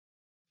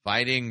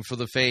Fighting for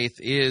the Faith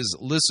is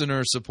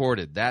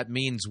listener-supported. That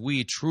means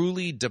we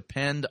truly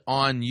depend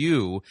on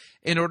you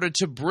in order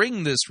to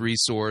bring this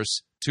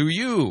resource to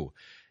you.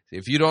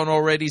 If you don't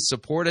already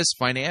support us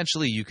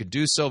financially, you could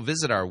do so.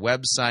 Visit our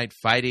website,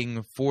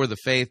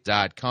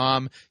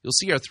 fightingforthefaith.com. You'll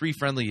see our three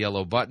friendly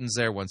yellow buttons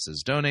there. One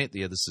says donate,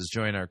 the other says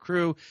join our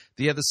crew,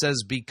 the other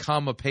says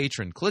become a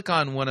patron. Click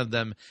on one of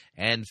them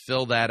and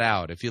fill that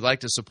out. If you'd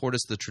like to support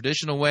us the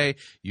traditional way,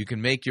 you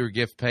can make your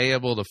gift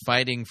payable to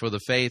Fighting for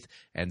the Faith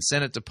and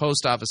send it to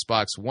Post Office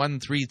Box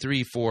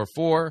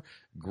 13344,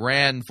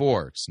 Grand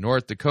Forks,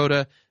 North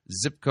Dakota,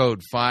 zip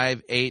code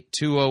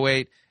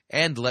 58208.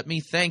 And let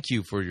me thank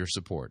you for your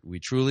support. We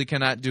truly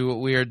cannot do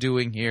what we are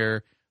doing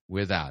here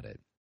without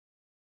it.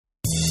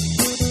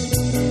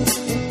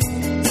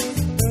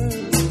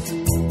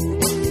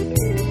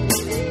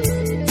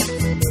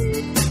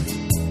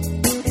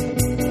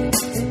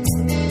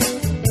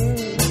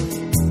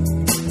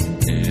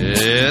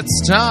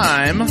 It's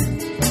time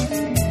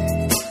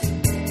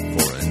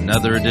for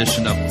another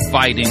edition of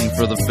Fighting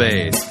for the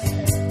Faith.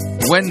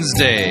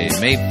 Wednesday,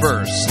 May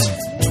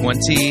 1st,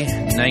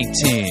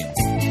 2019.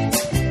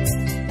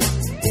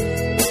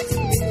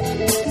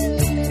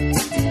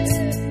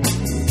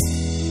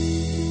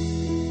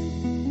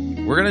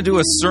 We're going to do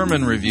a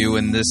sermon review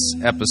in this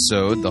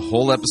episode. The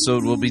whole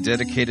episode will be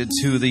dedicated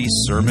to the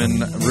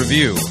sermon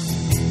review.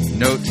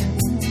 Note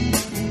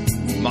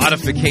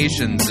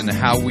modifications in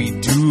how we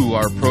do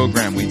our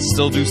program. We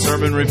still do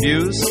sermon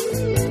reviews,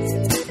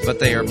 but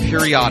they are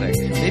periodic.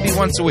 Maybe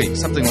once a week,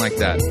 something like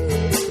that.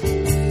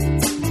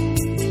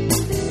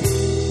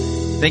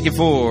 Thank you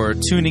for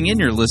tuning in.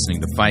 You're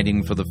listening to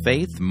Fighting for the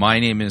Faith. My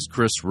name is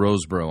Chris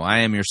Roseborough. I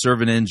am your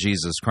servant in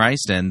Jesus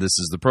Christ, and this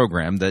is the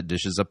program that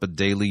dishes up a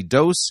daily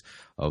dose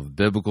of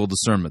biblical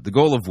discernment, the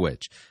goal of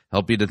which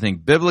help you to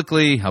think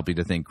biblically, help you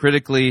to think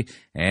critically,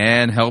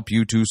 and help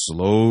you to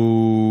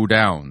slow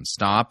down.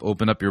 Stop,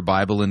 open up your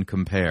Bible, and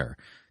compare.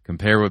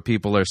 Compare what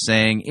people are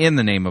saying in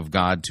the name of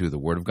God to the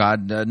Word of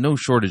God. No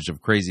shortage of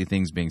crazy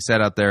things being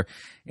said out there.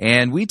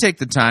 And we take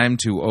the time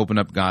to open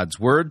up God's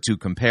Word, to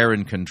compare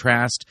and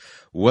contrast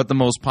what the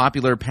most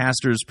popular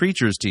pastors,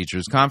 preachers,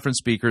 teachers, conference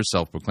speakers,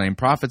 self-proclaimed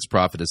prophets,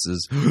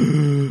 prophetesses,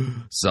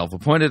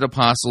 self-appointed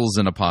apostles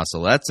and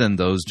apostolettes, and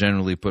those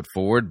generally put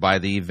forward by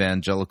the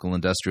evangelical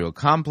industrial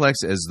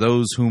complex as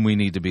those whom we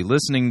need to be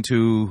listening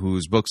to,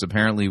 whose books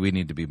apparently we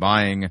need to be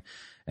buying,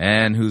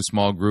 and whose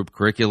small group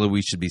curricula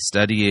we should be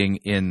studying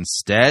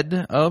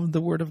instead of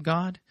the Word of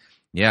God.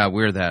 Yeah,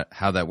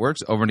 how that works.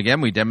 Over and again,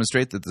 we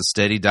demonstrate that the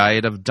steady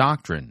diet of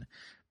doctrine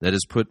that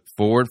is put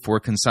forward for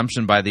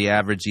consumption by the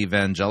average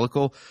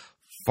evangelical,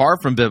 far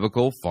from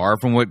biblical, far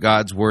from what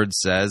God's Word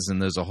says,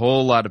 and there's a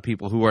whole lot of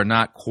people who are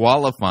not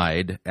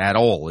qualified at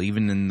all,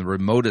 even in the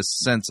remotest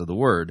sense of the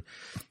word,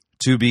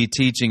 to be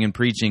teaching and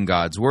preaching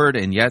God's Word,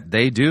 and yet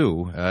they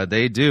do,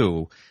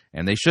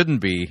 and they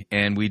shouldn't be,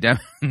 and we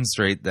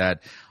demonstrate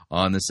that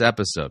on this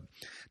episode.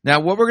 Now,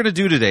 what we're going to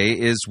do today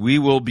is we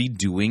will be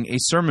doing a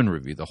sermon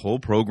review. The whole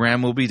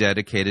program will be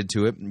dedicated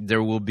to it.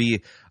 There will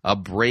be a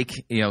break,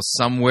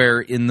 somewhere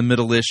in the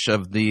middle-ish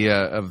of the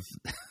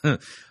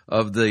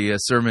of the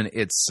sermon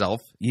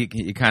itself. You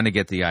kind of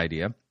get the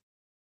idea.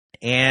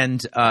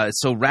 And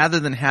so,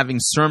 rather than having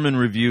sermon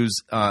reviews,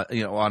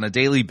 on a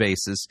daily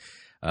basis,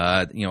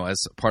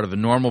 as part of a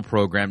normal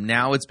program,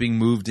 now it's being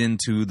moved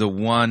into the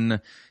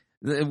 1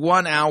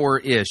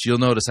 hour-ish. You'll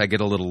notice I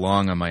get a little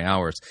long on my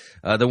hours.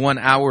 The 1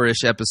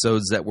 hour-ish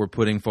episodes that we're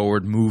putting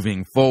forward,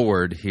 moving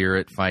forward here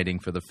at Fighting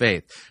for the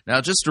Faith.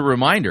 Now, just a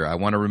reminder, I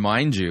want to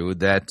remind you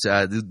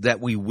that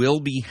we will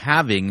be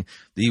having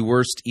the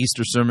Worst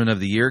Easter Sermon of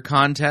the Year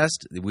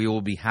contest. We will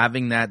be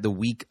having that the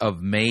week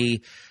of May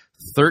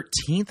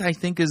 13th, I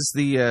think is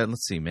the,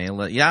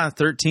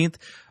 13th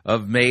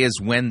of May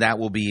is when that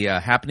will be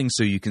happening.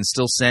 So you can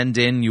still send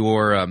in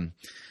your...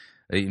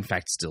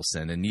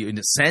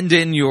 send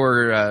in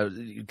your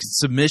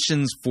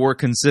submissions for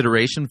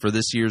consideration for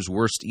this year's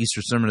Worst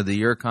Easter Sermon of the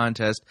Year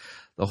contest.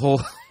 The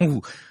whole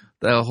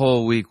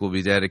week will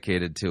be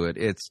dedicated to it.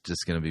 It's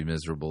just going to be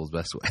miserable as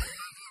best way.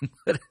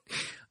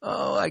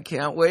 I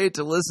can't wait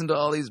to listen to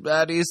all these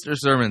bad Easter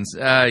sermons.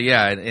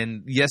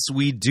 And yes,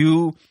 we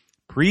do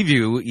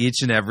preview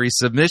each and every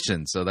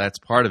submission, so that's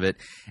part of it.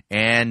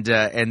 And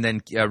then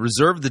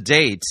reserve the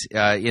date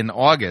in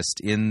August,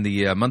 in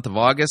the month of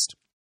August.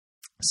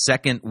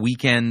 Second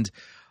weekend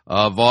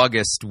of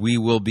August, we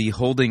will be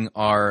holding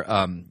our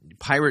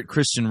Pirate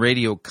Christian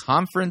Radio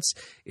Conference.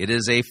 It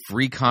is a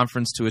free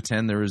conference to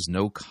attend. There is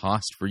no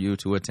cost for you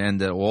to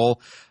attend at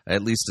all,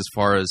 at least as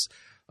far as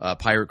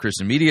Pirate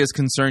Christian Media is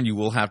concerned. You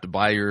will have to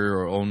buy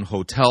your own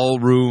hotel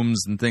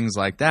rooms and things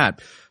like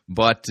that.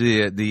 But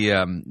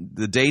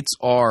the dates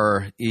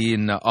are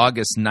in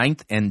August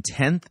 9th and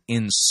 10th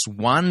in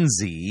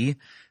Swansea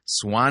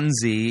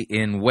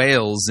in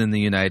Wales in the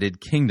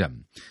United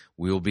Kingdom.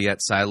 We will be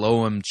at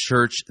Siloam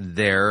Church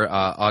there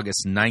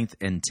August 9th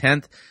and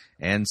 10th.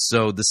 And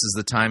so this is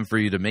the time for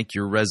you to make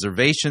your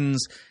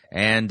reservations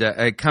and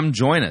come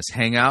join us.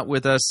 Hang out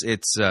with us.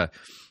 It's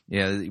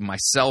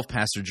myself,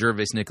 Pastor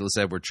Gervais, Nicholas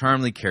Edward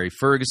Charmley, Carrie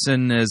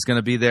Ferguson is going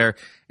to be there,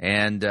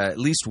 and at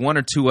least one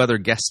or two other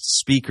guest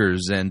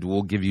speakers, and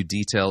we'll give you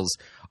details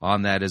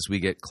on that as we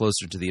get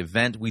closer to the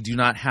event. We do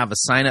not have a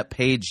sign-up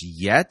page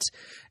yet,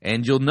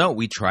 and you'll note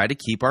we try to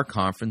keep our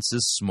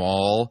conferences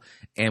small,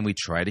 and we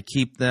try to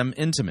keep them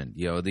intimate.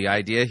 The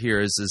idea here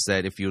is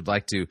that if you'd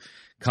like to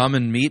come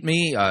and meet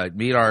me,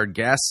 meet our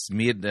guests,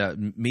 meet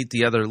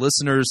the other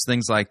listeners,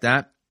 things like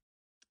that,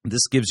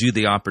 this gives you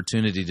the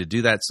opportunity to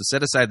do that. So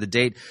set aside the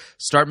date,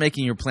 start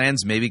making your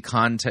plans, maybe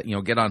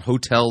get on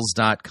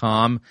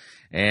hotels.com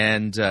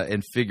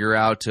and figure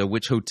out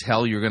which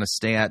hotel you're going to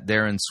stay at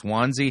there in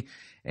Swansea.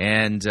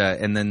 And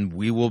then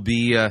we will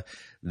be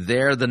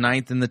there the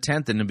 9th and the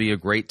 10th, and it'll be a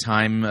great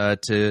time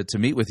to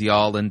meet with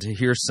y'all and to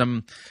hear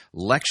some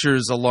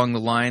lectures along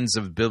the lines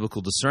of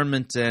biblical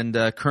discernment and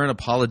current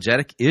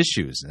apologetic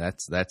issues.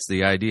 That's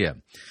the idea.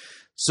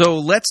 So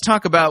let's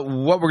talk about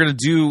what we're going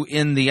to do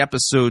in the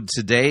episode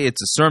today.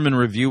 It's a sermon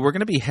review. We're going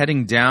to be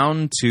heading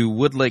down to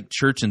Woodlake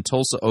Church in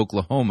Tulsa,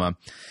 Oklahoma,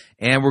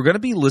 and we're going to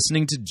be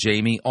listening to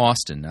Jamie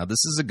Austin. Now,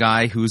 this is a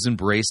guy who's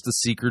embraced the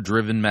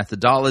seeker-driven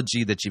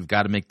methodology that you've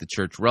got to make the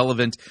church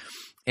relevant.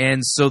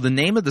 And so the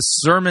name of the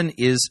sermon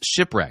is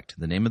Shipwrecked.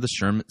 The name of the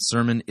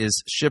sermon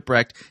is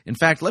Shipwrecked. In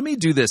fact, let me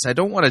do this. I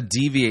don't want to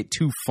deviate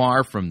too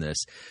far from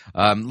this.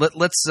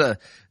 Let's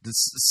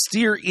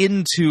steer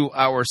into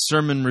our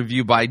sermon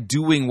review by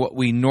doing what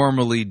we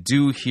normally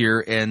do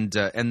here, and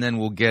then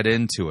we'll get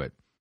into it.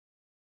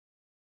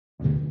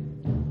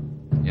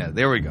 Yeah,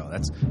 there we go.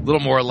 That's a little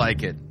more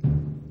like it.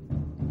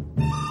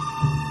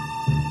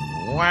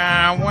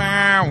 Wah,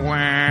 wah,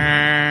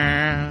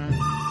 wah.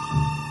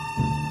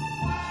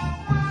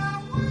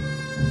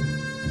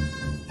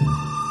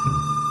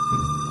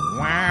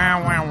 Wah,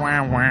 wah,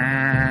 wah,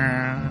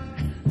 wah.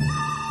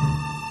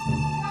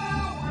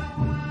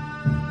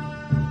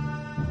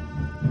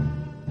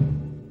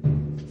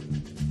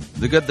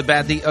 The good, the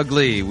bad, the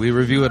ugly. We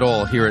review it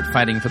all here at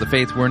Fighting for the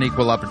Faith. We're an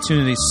equal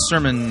opportunity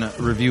sermon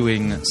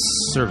reviewing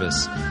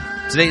service.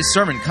 Today's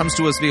sermon comes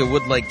to us via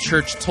Woodlake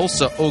Church,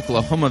 Tulsa,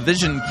 Oklahoma.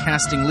 Vision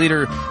casting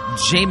leader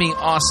Jamie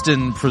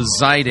Austin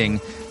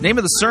presiding. Name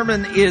of the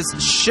sermon is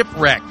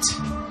Shipwrecked.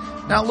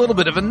 Now, a little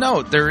bit of a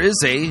note. There is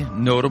a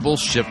notable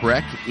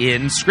shipwreck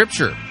in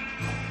Scripture.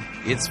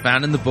 It's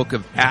found in the book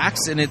of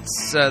Acts, and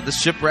it's the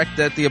shipwreck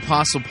that the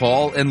Apostle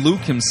Paul and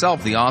Luke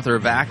himself, the author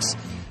of Acts,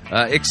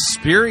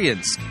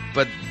 experienced.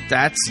 But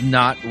that's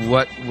not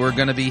what we're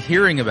going to be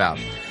hearing about.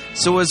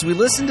 So as we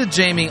listen to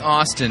Jamie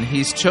Austin,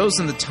 he's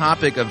chosen the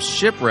topic of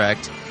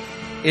shipwrecked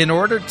in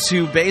order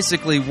to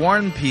basically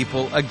warn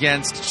people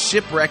against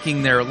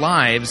shipwrecking their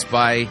lives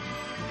by,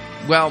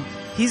 well,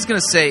 he's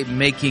going to say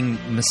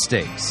making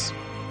mistakes.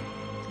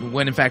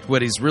 When in fact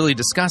what he's really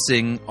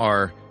discussing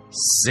are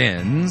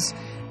sins.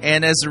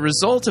 And as a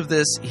result of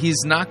this,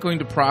 he's not going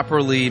to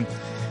properly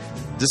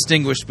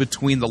distinguish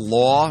between the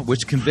law,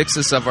 which convicts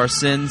us of our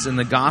sins, and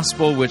the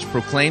gospel, which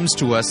proclaims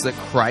to us that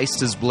Christ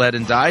has bled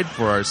and died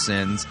for our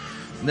sins.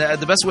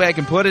 The best way I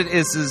can put it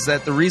is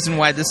that the reason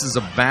why this is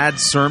a bad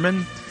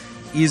sermon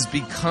is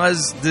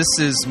because this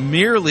is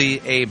merely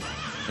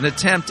an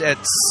attempt at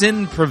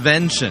sin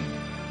prevention.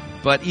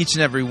 But each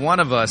and every one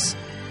of us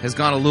has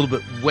gone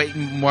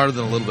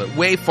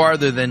way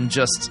farther than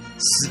just,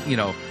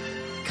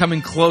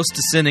 coming close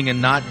to sinning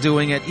and not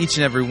doing it. Each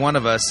and every one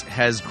of us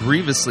has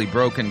grievously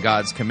broken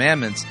God's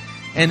commandments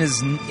and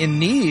is in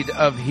need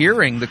of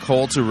hearing the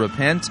call to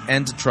repent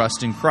and to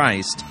trust in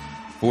Christ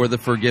for the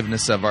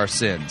forgiveness of our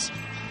sins.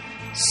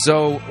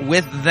 So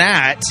with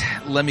that,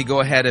 let me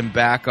go ahead and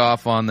back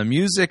off on the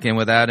music, and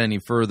without any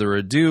further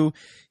ado,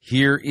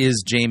 here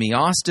is Jamie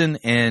Austin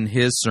and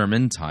his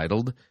sermon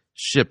titled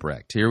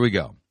Shipwrecked. Here we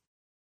go.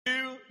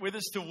 With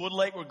us to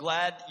Woodlake. We're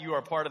glad you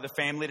are part of the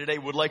family today.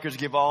 Woodlakers,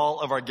 give all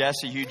of our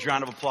guests a huge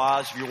round of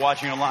applause. If you're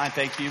watching online,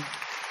 thank you.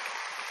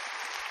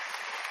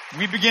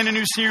 We begin a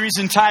new series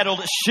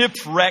entitled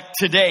Shipwrecked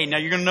today. Now,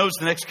 you're going to notice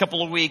the next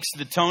couple of weeks,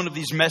 the tone of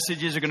these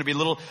messages are going to be a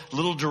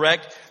little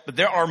direct, but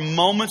there are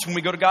moments when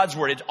we go to God's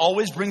Word. It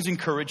always brings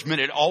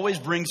encouragement. It always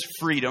brings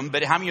freedom.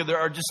 But how many of there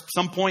are just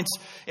some points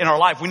in our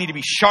life we need to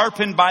be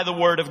sharpened by the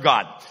Word of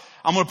God?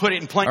 I'm going to put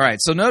it in plain. All right,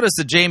 so notice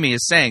that Jamie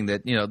is saying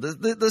that,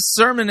 the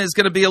sermon is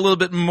going to be a little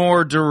bit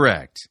more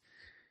direct.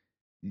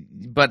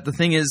 But the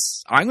thing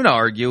is, I'm going to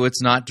argue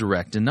it's not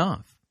direct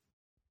enough.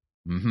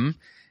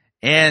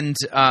 And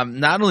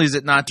not only is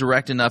it not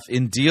direct enough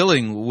in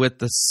dealing with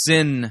the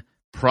sin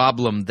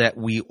problem that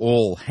we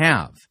all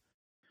have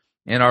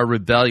and our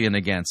rebellion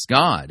against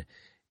God,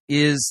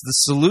 is the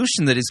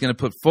solution that he's going to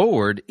put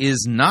forward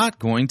is not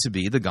going to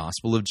be the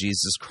gospel of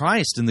Jesus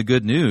Christ and the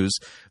good news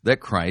that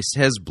Christ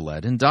has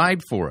bled and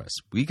died for us.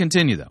 We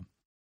continue, though.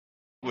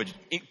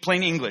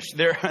 Plain English.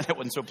 There, that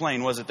wasn't so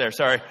plain, was it there?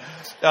 Sorry.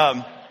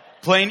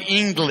 Plain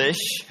English.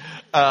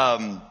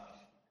 Some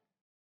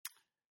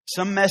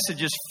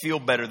messages feel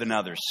better than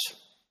others.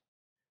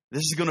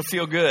 This is going to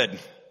feel good,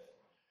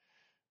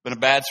 but in a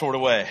bad sort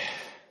of way.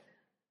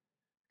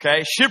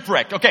 Okay,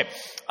 shipwrecked. Okay.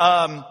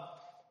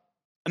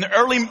 In the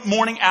early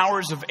morning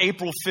hours of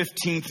April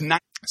 15th,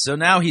 So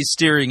now he's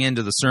steering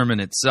into the sermon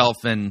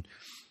itself, and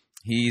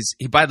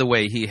by the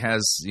way, he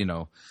has,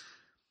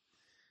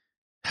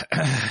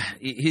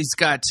 he's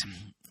got,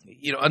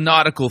 a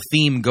nautical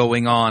theme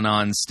going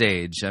on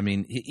stage. I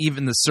mean,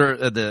 even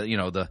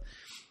the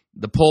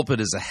pulpit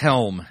is a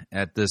helm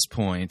at this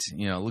point.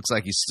 It looks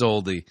like he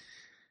stole the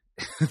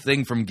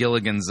thing from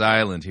Gilligan's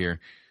Island here.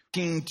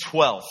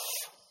 1912,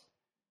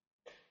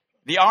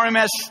 the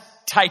RMS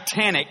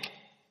Titanic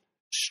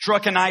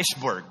struck an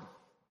iceberg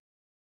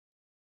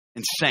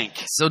and sank.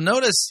 So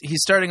notice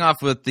he's starting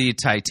off with the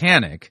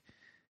Titanic,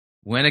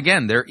 when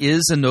again, there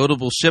is a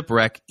notable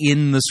shipwreck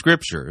in the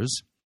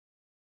scriptures.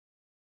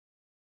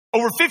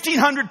 Over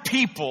 1,500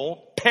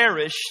 people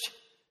perished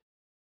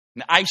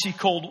in the icy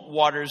cold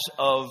waters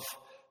of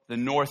the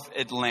North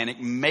Atlantic,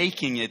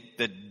 making it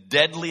the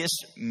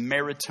deadliest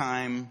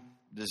maritime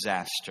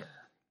disaster.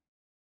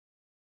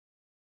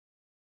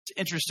 It's an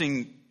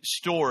interesting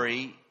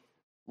story,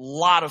 a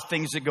lot of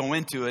things that go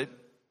into it,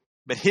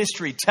 but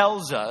history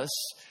tells us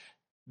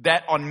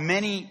that on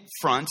many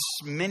fronts,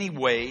 many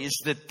ways,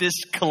 that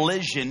this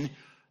collision,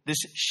 this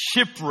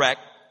shipwreck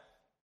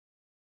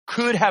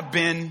could have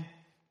been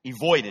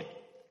avoided.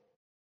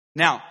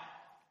 Now,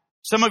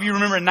 some of you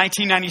remember in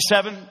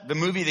 1997, the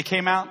movie that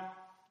came out,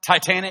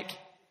 Titanic.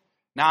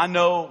 Now, I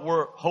know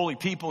we're holy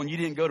people and you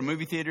didn't go to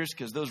movie theaters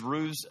because those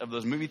roofs of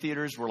those movie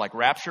theaters were like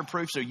rapture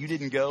proof, so you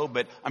didn't go.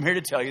 But I'm here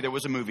to tell you there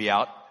was a movie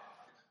out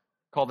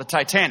called The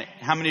Titanic.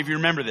 How many of you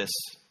remember this?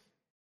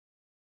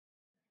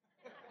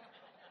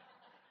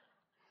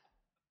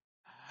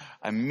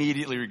 I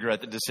immediately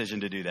regret the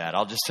decision to do that.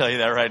 I'll just tell you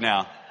that right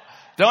now.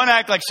 Don't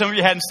act like some of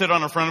you hadn't stood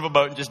on the front of a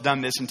boat and just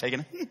done this and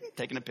taken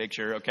a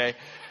picture, okay?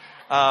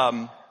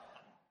 The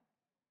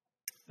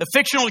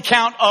fictional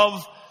account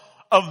of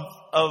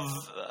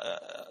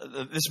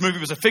this movie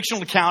was a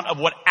fictional account of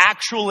what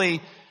actually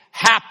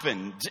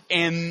happened.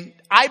 And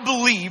I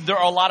believe there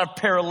are a lot of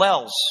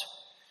parallels.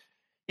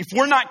 If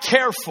we're not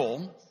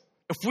careful,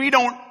 if we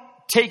don't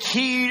take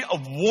heed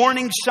of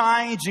warning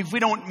signs, if we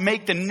don't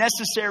make the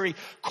necessary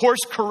course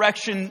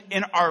correction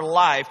in our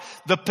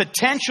life, the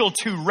potential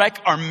to wreck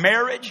our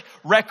marriage,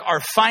 wreck our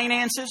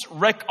finances,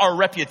 wreck our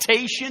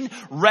reputation,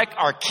 wreck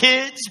our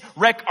kids,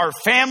 wreck our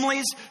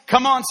families.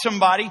 Come on,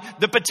 somebody.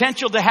 The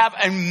potential to have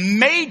a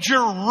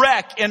major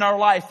wreck in our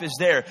life is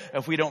there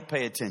if we don't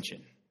pay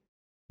attention.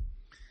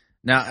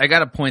 Now, I got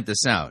to point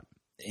this out.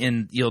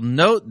 And you'll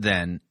note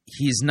then,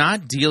 he's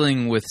not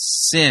dealing with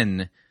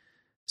sin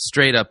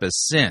straight up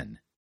as sin.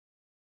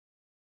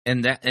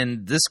 And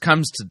this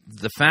comes to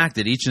the fact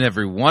that each and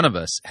every one of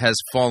us has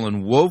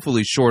fallen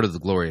woefully short of the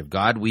glory of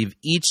God.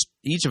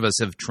 Each of us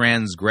have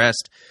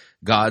transgressed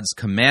God's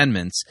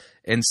commandments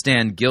and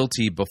stand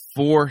guilty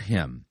before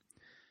Him.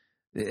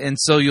 And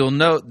so you'll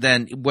note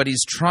then what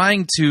he's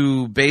trying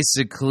to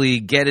basically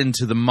get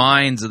into the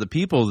minds of the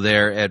people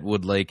there at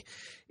Woodlake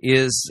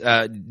is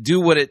do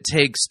what it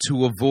takes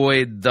to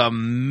avoid the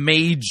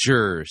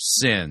major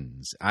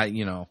sins.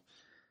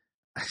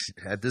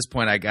 At this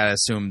point, I got to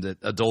assume that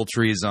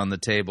adultery is on the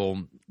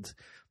table.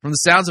 From the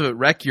sounds of it,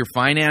 wreck your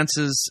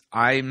finances.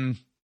 I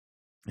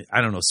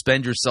don't know,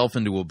 spend yourself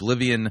into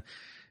oblivion.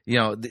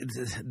 I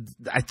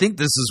think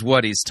this is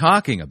what he's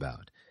talking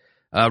about.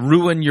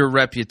 Ruin your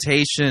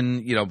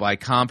reputation, by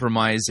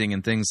compromising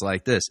and things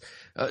like this.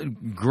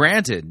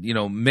 Granted,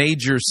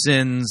 major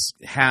sins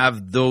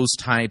have those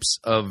types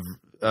of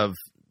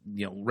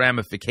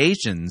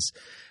ramifications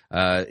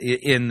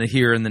in the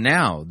here and the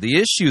now. The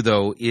issue,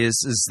 though,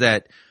 is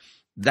that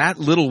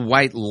little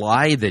white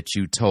lie that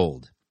you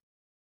told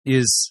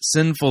is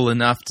sinful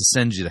enough to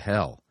send you to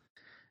hell.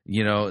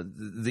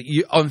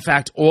 In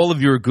fact, all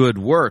of your good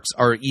works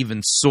are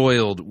even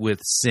soiled with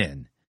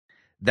sin.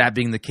 That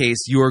being the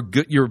case,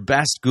 your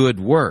best good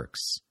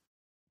works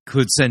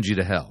could send you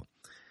to hell.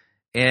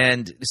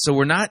 And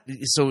so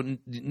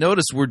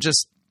notice we're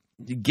just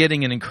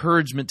getting an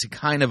encouragement to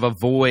kind of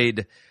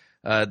avoid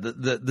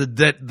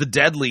the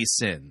deadly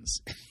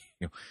sins,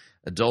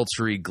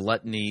 adultery,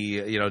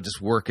 gluttony,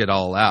 just work it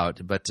all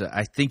out. But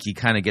I think you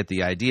kind of get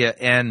the idea.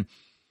 And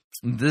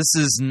this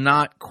is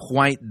not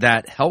quite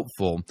that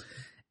helpful.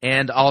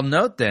 And I'll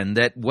note then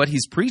that what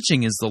he's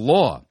preaching is the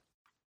law,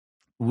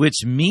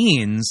 which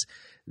means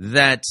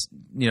that,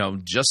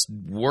 just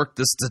work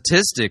the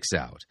statistics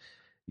out.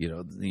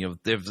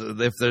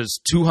 If there's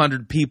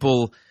 200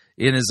 people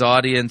in his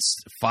audience,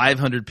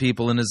 500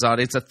 people in his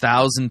audience,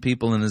 1,000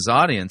 people in his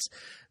audience,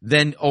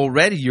 then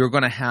already you're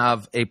going to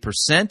have a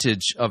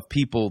percentage of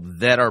people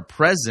that are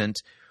present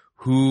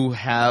who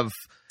have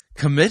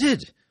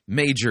committed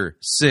major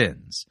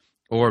sins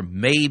or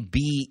may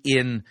be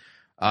in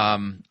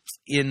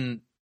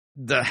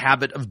the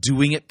habit of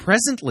doing it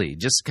presently.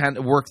 Just kind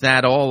of work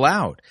that all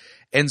out.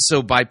 And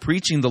so by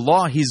preaching the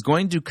law, he's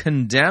going to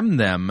condemn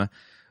them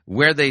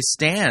where they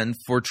stand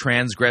for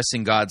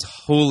transgressing God's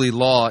holy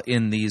law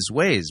in these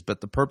ways.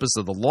 But the purpose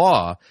of the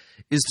law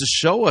is to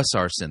show us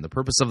our sin. The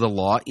purpose of the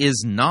law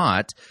is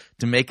not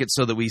to make it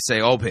so that we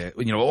say, oh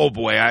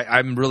boy,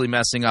 I'm really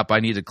messing up. I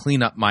need to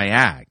clean up my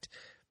act.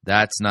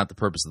 That's not the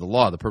purpose of the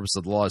law. The purpose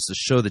of the law is to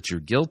show that you're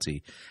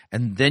guilty.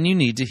 And then you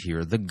need to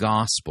hear the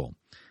gospel,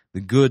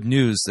 the good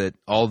news that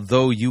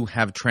although you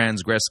have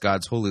transgressed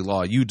God's holy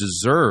law, you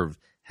deserve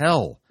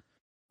hell.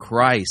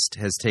 Christ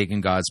has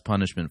taken God's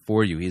punishment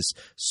for you. He's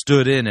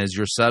stood in as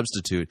your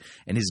substitute,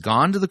 and he's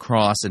gone to the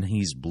cross, and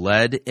he's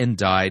bled and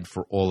died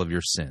for all of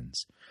your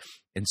sins.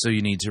 And so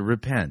you need to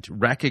repent.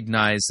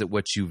 Recognize that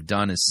what you've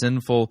done is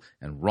sinful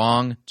and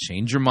wrong.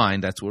 Change your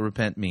mind. That's what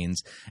repent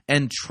means.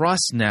 And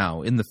trust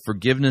now in the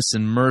forgiveness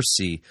and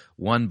mercy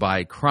won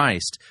by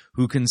Christ,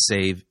 who can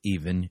save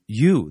even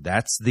you.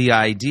 That's the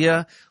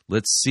idea.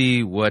 Let's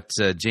see what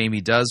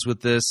Jamie does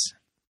with this.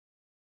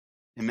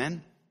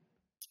 Amen.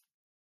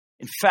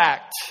 In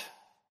fact,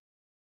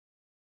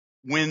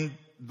 when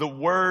the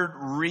word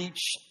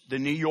reached the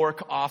New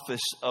York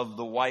office of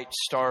the White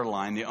Star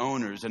Line, the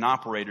owners and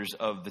operators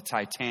of the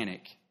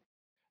Titanic,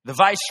 the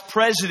vice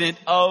president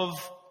of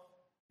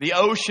the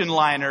ocean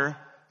liner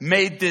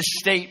made this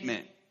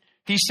statement.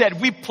 He said,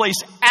 "We place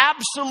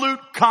absolute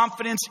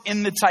confidence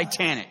in the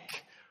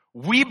Titanic.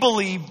 We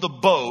believe the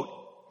boat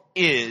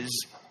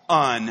is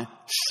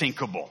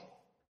unsinkable."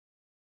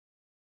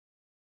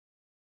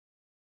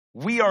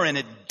 We are in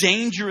a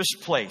dangerous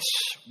place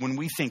when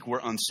we think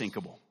we're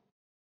unsinkable.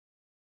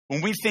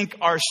 When we think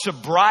our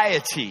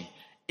sobriety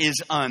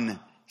is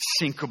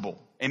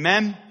unsinkable.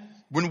 Amen?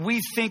 When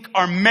we think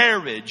our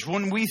marriage,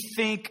 when we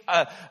think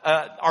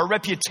our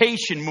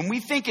reputation, when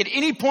we think at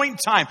any point in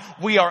time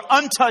we are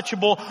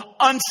untouchable,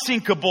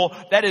 unsinkable,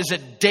 that is a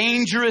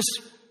dangerous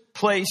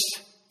place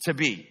to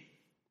be.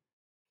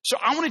 So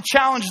I want to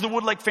challenge the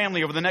Woodlake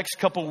family over the next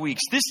couple of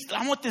weeks.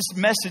 I want this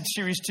message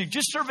series to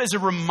just serve as a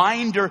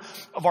reminder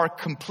of our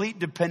complete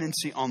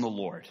dependency on the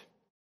Lord.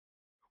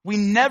 We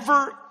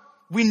never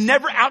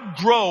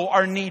outgrow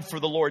our need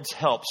for the Lord's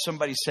help.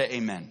 Somebody say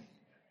amen.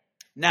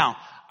 Now,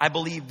 I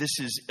believe this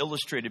is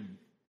illustrated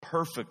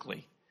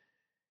perfectly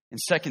in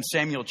 2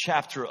 Samuel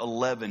chapter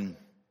 11.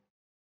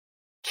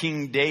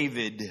 King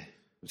David.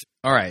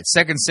 All right,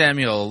 2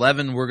 Samuel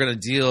 11, we're going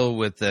to deal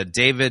with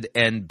David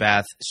and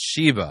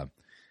Bathsheba.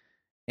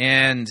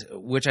 And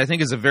which I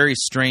think is a very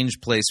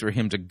strange place for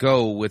him to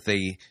go with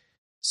a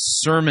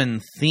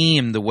sermon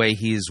theme the way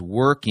he's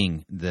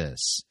working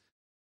this.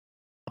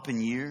 Up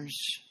in years,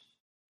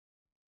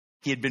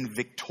 he had been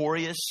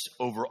victorious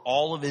over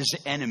all of his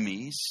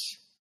enemies.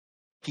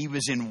 He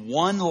was in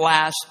one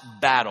last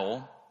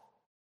battle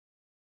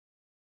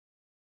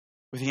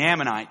with the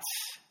Ammonites,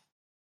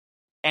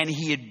 and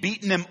he had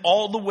beaten them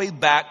all the way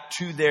back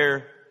to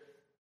their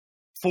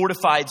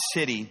fortified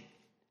city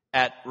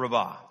at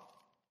Rabbah.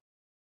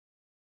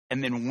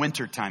 And then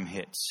wintertime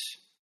hits.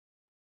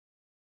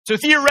 So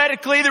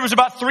theoretically, there was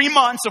about 3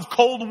 months of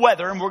cold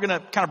weather, and we're going to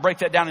kind of break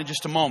that down in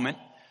just a moment,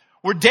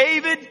 where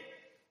David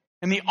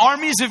and the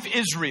armies of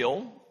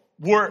Israel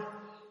were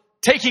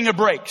taking a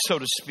break, so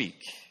to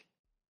speak.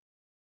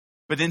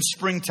 But then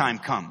springtime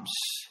comes.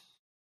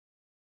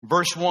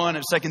 Verse 1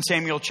 of 2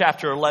 Samuel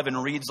chapter 11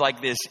 reads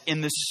like this: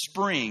 "In the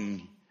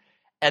spring,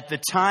 at the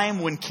time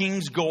when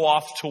kings go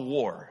off to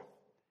war,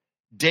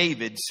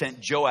 David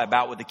sent Joab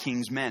out with the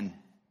king's men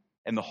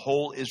and the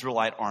whole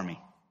Israelite army.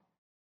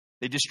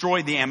 They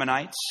destroyed the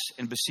Ammonites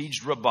and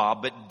besieged Rabbah,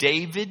 but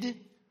David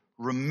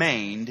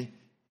remained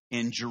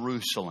in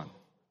Jerusalem.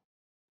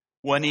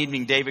 One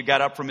evening, David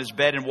got up from his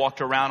bed and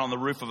walked around on the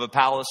roof of a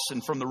palace,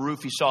 and from the roof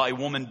he saw a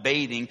woman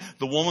bathing.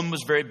 The woman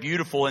was very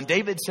beautiful, and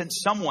David sent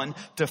someone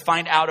to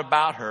find out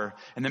about her.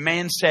 And the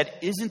man said,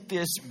 'Isn't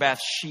this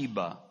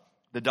Bathsheba,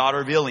 the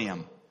daughter of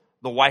Eliam,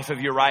 the wife of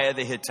Uriah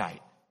the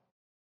Hittite?'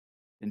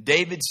 And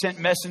David sent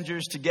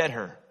messengers to get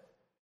her.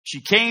 She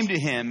came to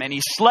him, and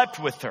he slept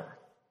with her.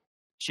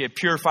 She had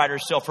purified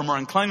herself from her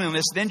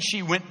uncleanliness. Then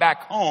she went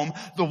back home.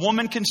 The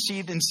woman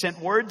conceived and sent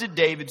word to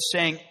David,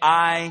 saying,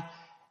 'I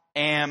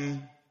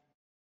am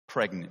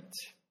pregnant.'"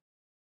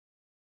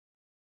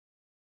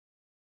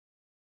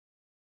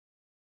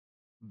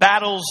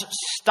 Battles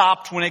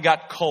stopped when it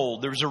got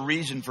cold. There was a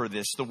reason for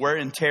this. The wear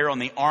and tear on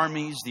the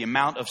armies, the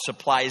amount of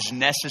supplies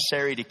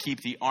necessary to keep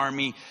the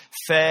army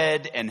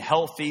fed and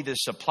healthy. The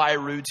supply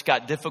routes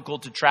got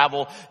difficult to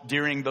travel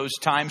during those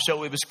times.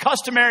 So it was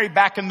customary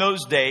back in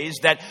those days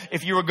that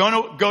if you were going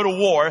to go to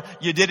war,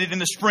 you did it in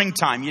the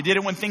springtime. You did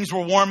it when things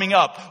were warming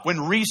up,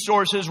 when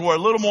resources were a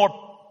little more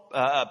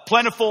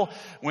plentiful,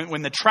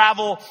 when the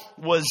travel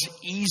was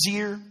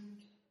easier.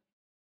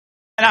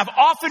 And I've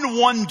often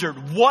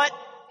wondered what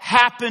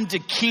happened to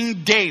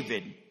King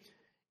David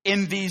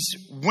in these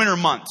winter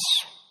months.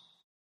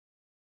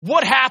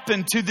 What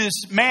happened to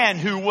this man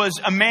who was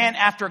a man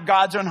after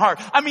God's own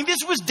heart? I mean, this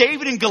was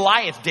David and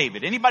Goliath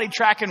David. Anybody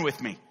tracking with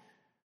me?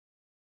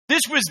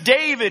 This was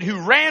David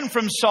who ran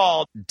from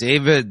Saul.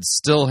 David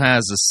still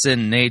has a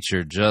sin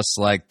nature just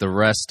like the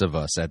rest of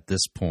us at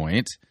this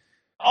point.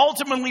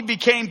 Ultimately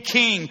became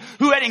king,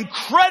 who had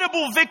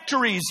incredible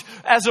victories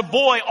as a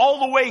boy all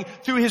the way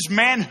through his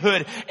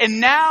manhood. And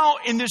now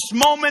in this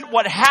moment,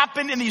 what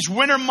happened in these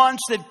winter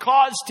months that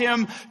caused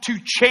him to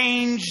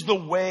change the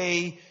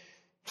way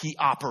he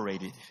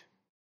operated?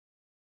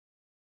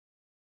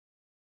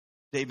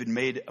 David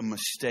made a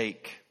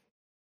mistake.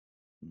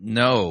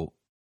 No,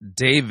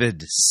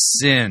 David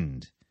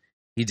sinned.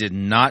 He did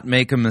not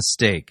make a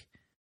mistake.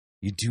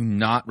 You do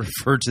not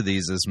refer to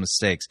these as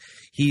mistakes.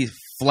 He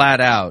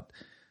flat out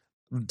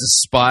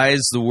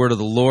despised the word of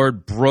the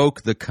Lord,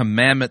 broke the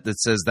commandment that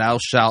says thou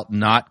shalt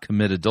not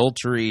commit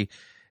adultery,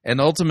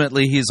 and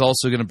ultimately he's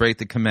also going to break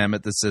the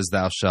commandment that says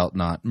thou shalt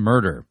not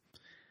murder.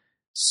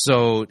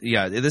 So,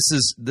 yeah, this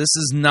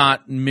is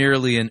not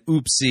merely an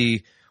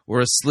oopsie or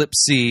a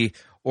slipsy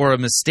or a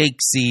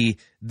mistakesy.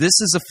 This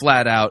is a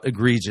flat-out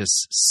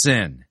egregious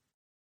sin.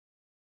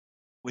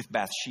 With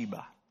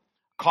Bathsheba.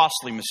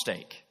 Costly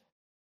mistake.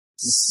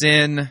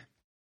 Sin.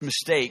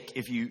 Mistake,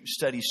 if you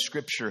study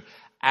Scripture,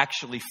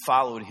 actually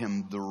followed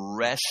him the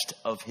rest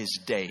of his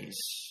days.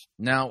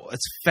 Now,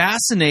 what's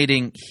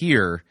fascinating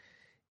here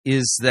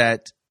is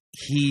that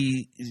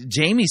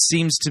Jamie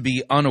seems to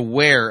be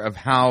unaware of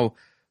how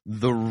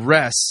the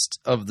rest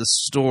of the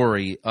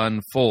story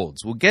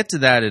unfolds. We'll get to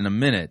that in a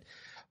minute,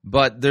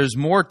 but there's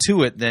more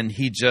to it than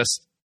he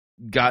just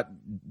got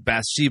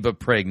Bathsheba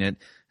pregnant.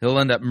 He'll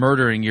end up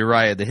murdering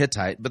Uriah the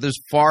Hittite, but there's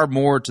far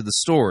more to the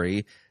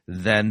story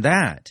than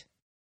that.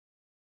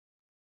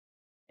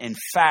 In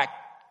fact,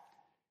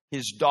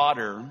 his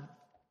daughter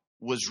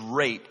was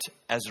raped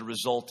as a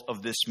result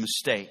of this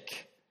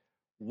mistake.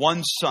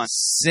 One son,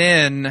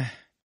 sin,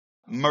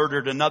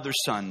 murdered another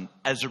son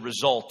as a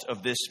result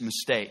of this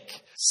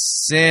mistake.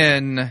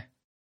 Sin.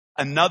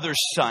 Another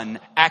son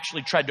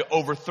actually tried to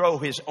overthrow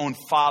his own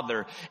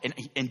father,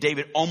 and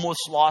David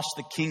almost lost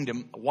the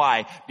kingdom.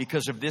 Why?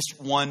 Because of this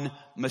one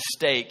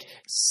mistake.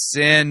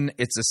 Sin,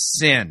 it's a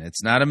sin.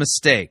 It's not a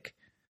mistake.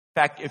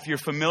 In fact, if you're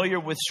familiar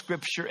with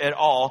Scripture at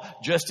all,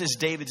 just as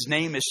David's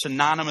name is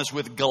synonymous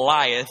with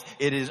Goliath,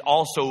 it is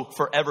also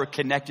forever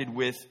connected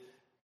with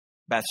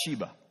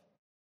Bathsheba.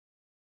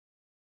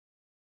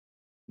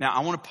 Now,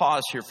 I want to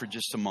pause here for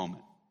just a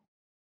moment.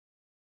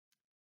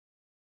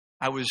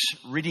 I was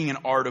reading an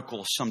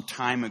article some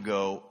time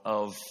ago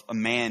of a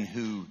man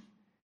who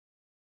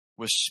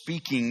was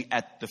speaking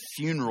at the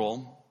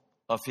funeral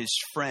of his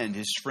friend.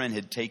 His friend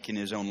had taken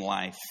his own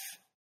life.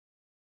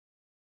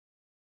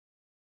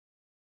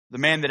 The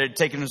man that had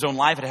taken his own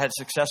life had had a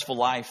successful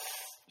life,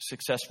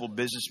 successful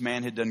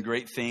businessman, had done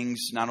great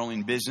things, not only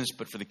in business,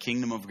 but for the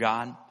kingdom of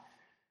God.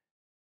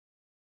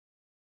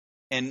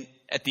 And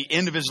at the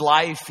end of his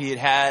life, he had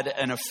had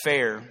an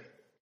affair,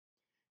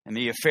 and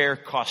the affair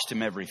cost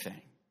him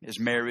everything. His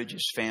marriage,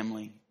 his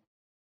family,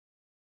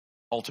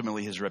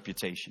 ultimately his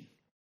reputation.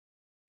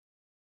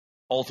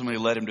 Ultimately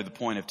led him to the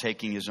point of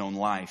taking his own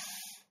life.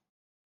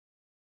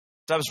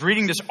 So I was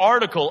reading this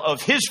article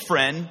of his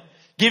friend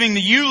giving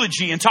the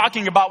eulogy and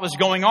talking about what's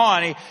going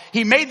on.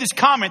 He made this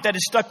comment that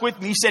has stuck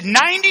with me. He said,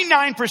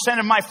 99%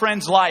 of my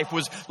friend's life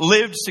was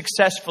lived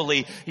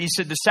successfully. He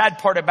said, the sad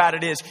part about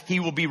it is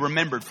he will be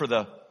remembered for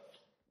the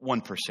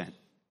 1%.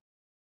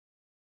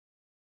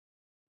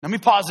 Let me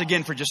pause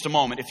again for just a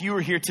moment. If you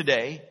are here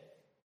today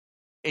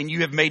and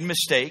you have made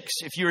mistakes,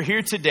 if you're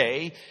here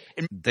today,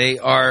 and they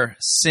are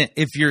sin.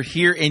 If you're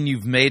here and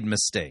you've made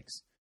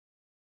mistakes,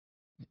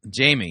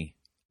 Jamie,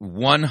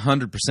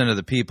 100% of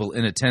the people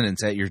in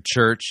attendance at your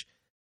church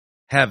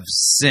have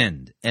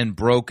sinned and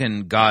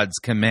broken God's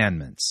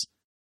commandments.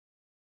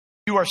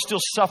 You are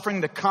still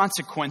suffering the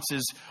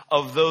consequences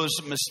of those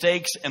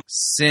mistakes and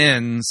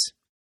sins.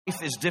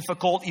 Life is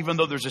difficult, even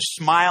though there's a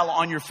smile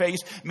on your face,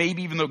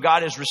 maybe even though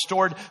God has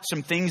restored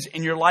some things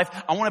in your life.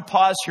 I want to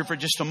pause here for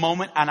just a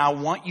moment, and I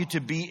want you to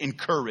be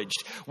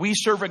encouraged. We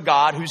serve a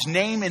God whose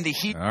name in the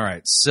Hebrew. All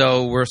right,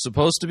 so we're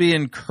supposed to be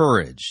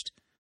encouraged,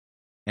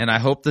 and I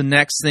hope the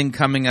next thing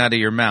coming out of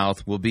your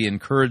mouth will be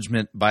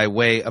encouragement by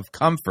way of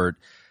comfort,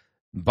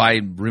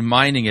 by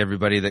reminding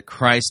everybody that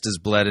Christ has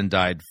bled and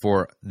died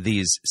for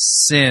these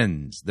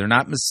sins. They're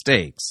not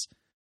mistakes.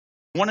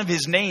 One of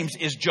his names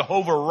is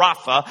Jehovah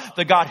Rapha,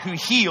 the God who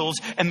heals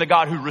and the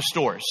God who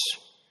restores.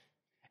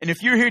 And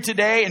if you're here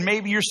today and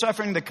maybe you're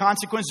suffering the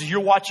consequences, you're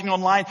watching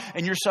online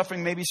and you're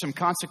suffering maybe some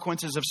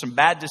consequences of some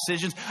bad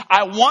decisions,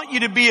 I want you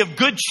to be of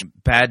good cheer.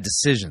 Bad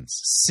decisions.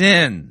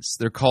 Sins.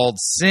 They're called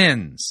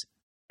sins.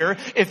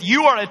 If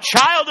you are a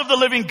child of the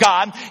living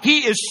God, he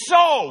is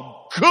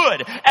so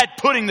good at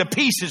putting the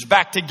pieces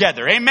back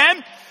together.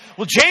 Amen?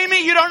 Well,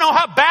 Jamie, you don't know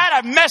how bad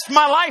I've messed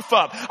my life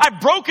up.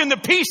 I've broken the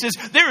pieces.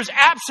 There is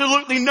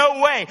absolutely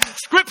no way.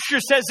 Scripture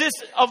says this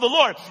of the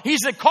Lord. He's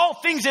that call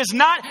things as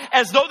not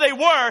as though they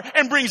were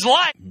and brings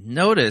life.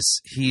 Notice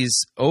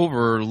he's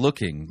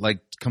overlooking,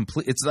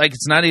 it's like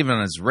it's not even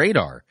on his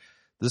radar.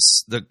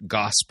 The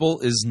gospel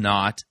is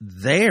not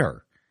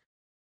there.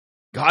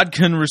 God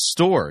can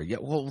restore. Yeah,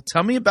 well,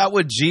 tell me about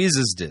what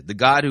Jesus did. The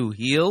God who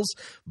heals,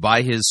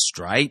 by his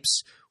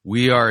stripes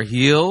we are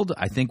healed.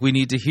 I think we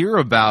need to hear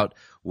about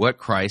what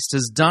Christ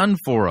has done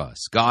for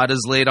us. God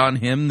has laid on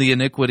him the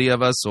iniquity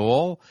of us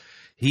all.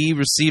 He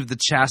received the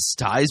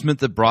chastisement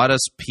that brought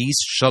us peace,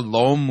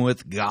 shalom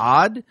with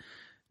God.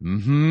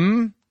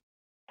 To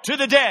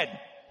the dead.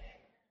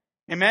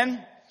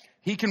 Amen?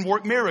 He can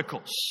work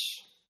miracles.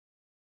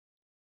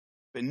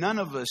 But none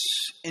of us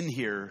in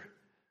here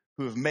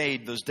who have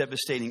made those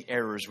devastating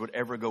errors would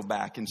ever go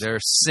back and say, They're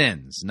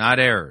sins, not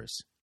errors.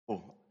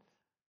 oh,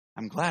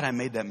 I'm glad I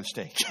made that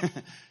mistake.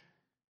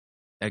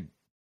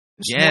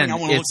 This Again, morning I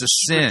want to it's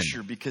look a at sin.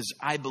 Scripture because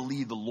I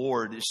believe the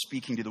Lord is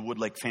speaking to the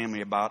Woodlake family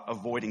about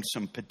avoiding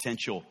some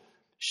potential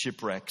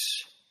shipwrecks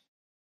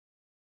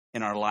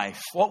in our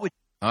life. What would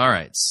All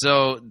right,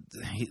 so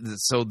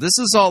this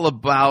is all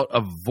about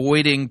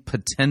avoiding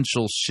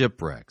potential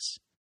shipwrecks.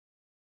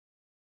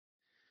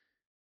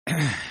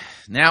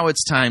 Now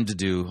it's time to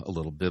do a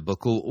little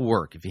biblical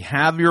work. If you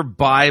have your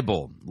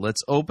Bible,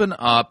 let's open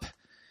up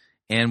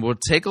and we'll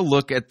take a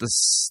look at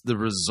the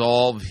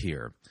resolve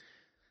here.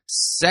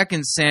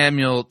 2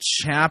 Samuel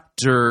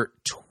chapter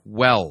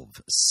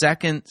 12.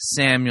 2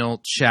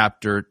 Samuel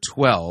chapter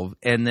 12.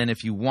 And then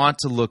if you want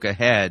to look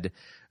ahead,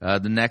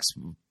 the next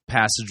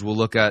passage we'll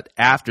look at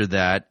after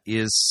that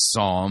is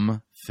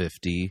Psalm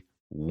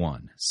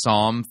 51.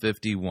 Psalm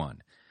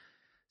 51.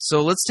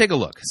 So let's take a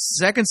look.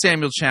 2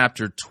 Samuel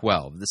chapter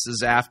 12. This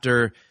is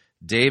after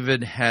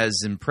David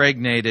has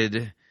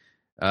impregnated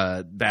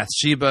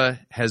Bathsheba,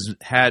 has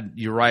had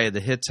Uriah the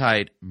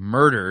Hittite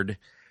murdered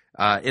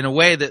in a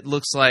way that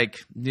looks like,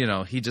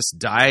 he just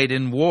died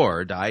in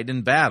war, died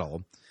in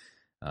battle,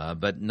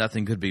 but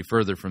nothing could be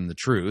further from the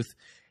truth.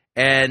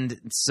 And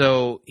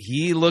so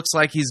he looks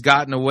like he's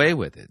gotten away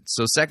with it.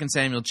 So 2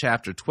 Samuel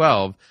chapter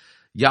 12,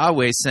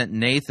 Yahweh sent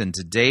Nathan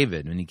to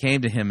David, and he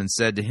came to him and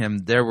said to him,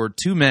 there were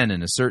two men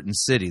in a certain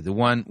city, the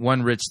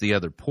one rich, the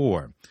other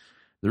poor.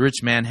 The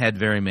rich man had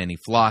very many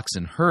flocks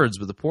and herds,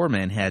 but the poor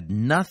man had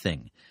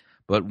nothing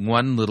but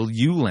one little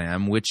ewe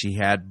lamb which he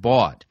had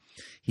bought.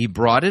 He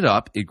brought it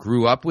up, it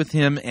grew up with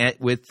him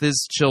with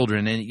his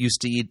children, and it used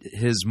to eat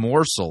his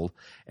morsel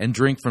and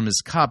drink from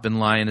his cup and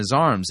lie in his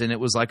arms, and it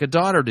was like a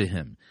daughter to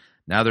him.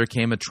 Now there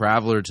came a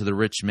traveler to the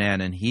rich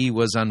man, and he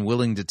was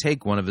unwilling to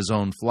take one of his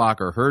own flock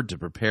or herd to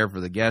prepare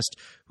for the guest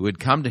who had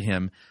come to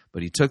him,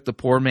 but he took the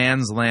poor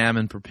man's lamb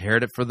and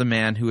prepared it for the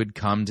man who had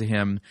come to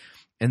him.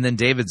 And then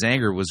David's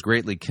anger was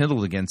greatly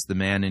kindled against the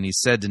man, and he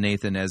said to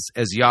Nathan, as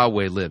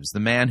Yahweh lives, the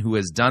man who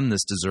has done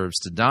this deserves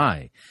to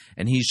die,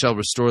 and he shall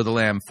restore the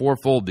lamb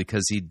fourfold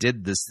because he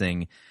did this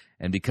thing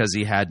and because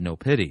he had no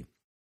pity.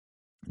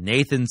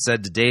 Nathan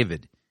said to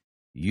David,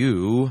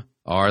 you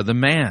are the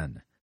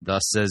man.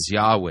 Thus says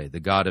Yahweh, the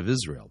God of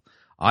Israel.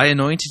 I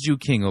anointed you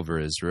king over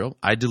Israel.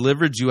 I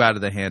delivered you out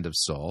of the hand of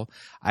Saul.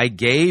 I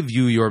gave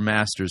you your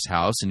master's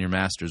house and your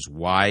master's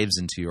wives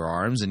into your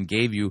arms, and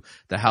gave you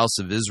the house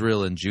of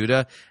Israel and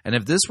Judah. And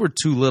if this were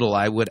too little,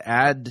 I would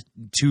add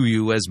to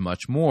you as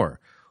much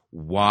more.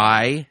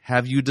 Why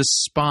have you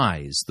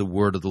despised the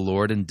word of the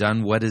Lord and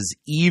done what is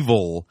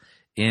evil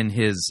in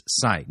his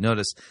sight?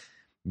 Notice,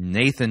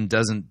 Nathan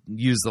doesn't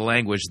use the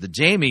language that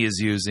Jamie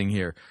is using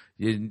here.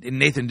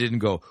 Nathan didn't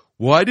go,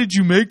 why did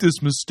you make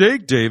this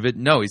mistake, David?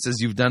 No, he says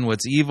you've done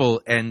what's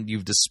evil and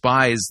you've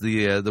despised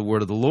the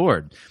word of the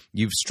Lord.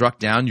 You've struck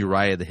down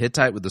Uriah the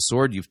Hittite with the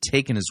sword. You've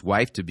taken his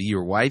wife to be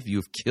your wife.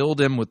 You've killed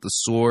him with the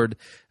sword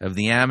of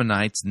the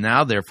Ammonites.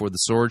 Now, therefore, the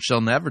sword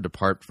shall never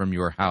depart from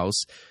your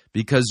house,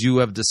 because you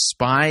have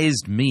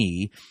despised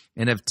me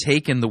and have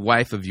taken the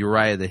wife of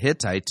Uriah the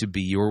Hittite to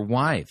be your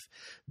wife.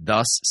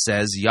 Thus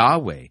says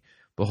Yahweh,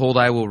 behold,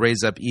 I will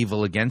raise up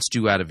evil against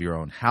you out of your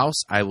own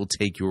house. I will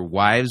take your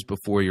wives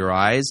before your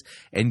eyes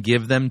and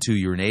give them to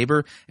your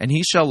neighbor, and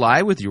he shall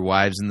lie with your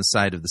wives in the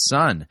sight of the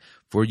sun.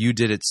 For you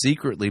did it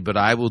secretly, but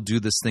I will do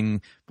this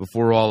thing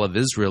before all of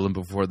Israel and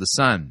before the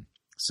sun.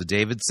 So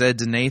David said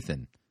to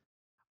Nathan,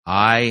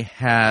 I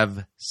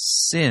have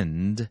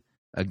sinned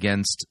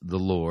against the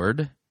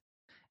Lord.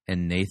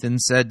 And Nathan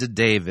said to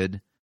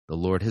David, the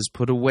Lord has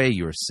put away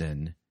your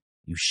sin.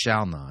 You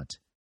shall not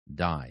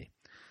die.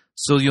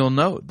 So you'll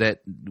note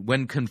that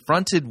when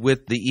confronted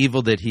with the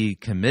evil that he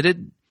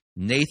committed,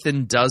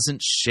 Nathan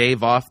doesn't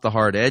shave off the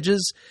hard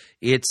edges.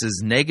 It's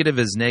as negative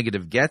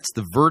gets.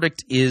 The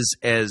verdict is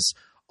as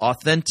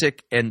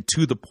authentic and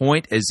to the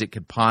point as it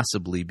could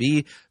possibly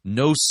be.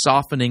 No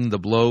softening the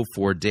blow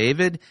for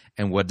David.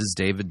 And what does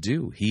David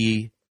do?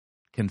 He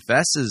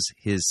confesses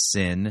his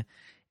sin,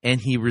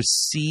 and he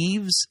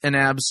receives an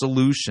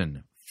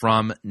absolution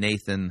from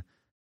Nathan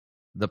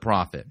the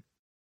prophet.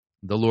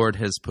 The Lord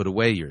has put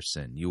away your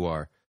sin. You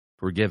are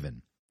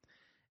forgiven.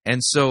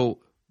 And so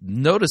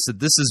notice that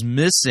this is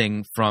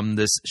missing from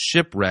this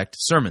shipwrecked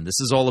sermon. This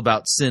is all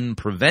about sin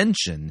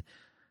prevention,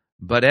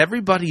 but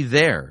everybody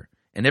there,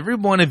 and every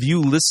one of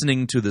you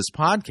listening to this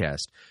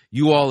podcast,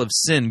 you all have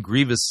sinned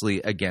grievously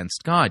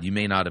against God. You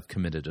may not have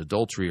committed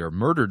adultery or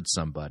murdered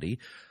somebody,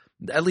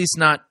 at least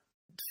not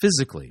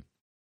physically.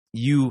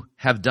 You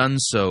have done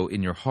so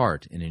in your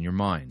heart and in your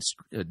mind.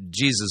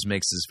 Jesus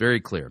makes this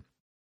very clear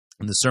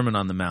in the Sermon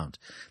on the Mount,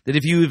 that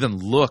if you even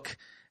look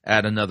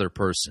at another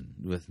person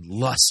with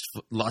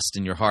lust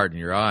in your heart and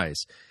your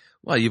eyes,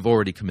 well, you've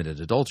already committed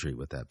adultery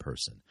with that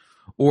person.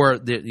 Or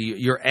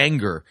your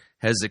anger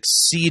has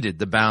exceeded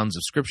the bounds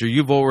of Scripture.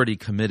 You've already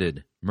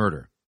committed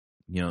murder.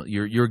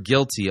 You're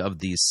guilty of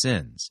these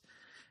sins.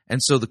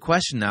 And so the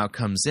question now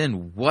comes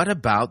in, what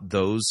about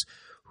those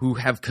who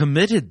have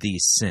committed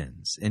these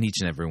sins, and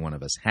each and every one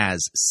of us has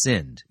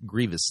sinned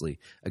grievously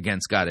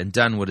against God and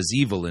done what is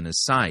evil in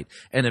his sight,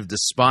 and have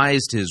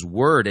despised his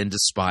word and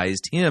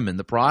despised him in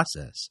the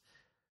process.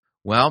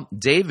 Well,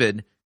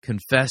 David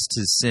confessed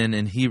his sin,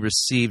 and he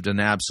received an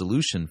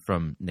absolution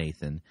from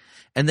Nathan.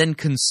 And then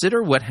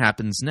consider what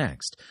happens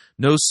next.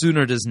 No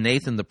sooner does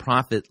Nathan the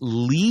prophet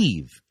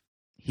leave.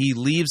 He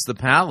leaves the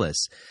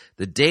palace,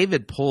 that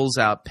David pulls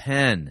out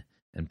pen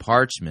and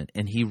parchment,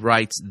 and he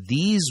writes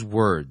these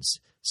words,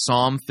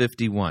 Psalm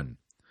 51,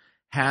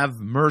 "Have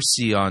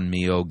mercy on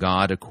me, O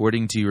God,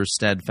 according to your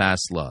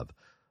steadfast love.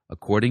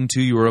 According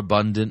to your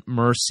abundant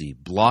mercy,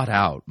 blot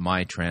out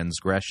my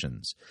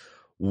transgressions.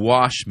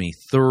 Wash me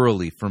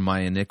thoroughly from my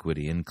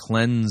iniquity, and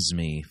cleanse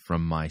me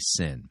from my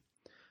sin.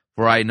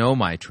 For I know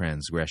my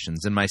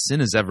transgressions, and my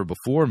sin is ever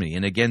before me,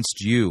 and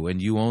against you,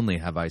 and you only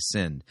have I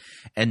sinned,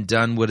 and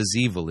done what is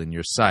evil in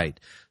your sight,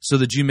 so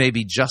that you may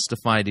be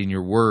justified in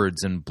your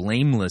words, and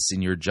blameless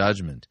in your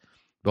judgment.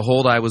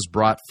 Behold, I was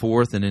brought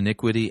forth in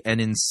iniquity,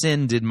 and in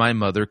sin did my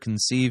mother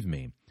conceive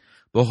me.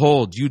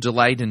 Behold, you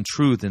delight in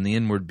truth in the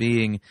inward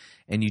being,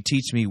 and you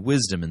teach me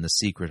wisdom in the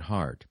secret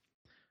heart.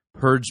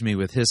 Purge me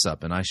with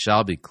hyssop, and I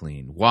shall be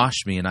clean.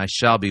 Wash me, and I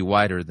shall be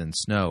whiter than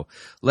snow.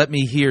 Let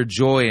me hear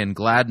joy and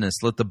gladness.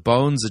 Let the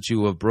bones that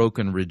you have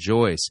broken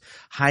rejoice.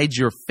 Hide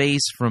your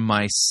face from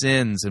my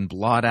sins, and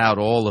blot out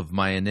all of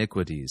my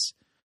iniquities.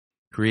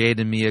 Create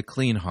in me a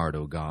clean heart,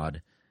 O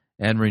God,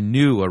 and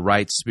renew a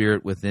right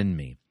spirit within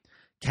me.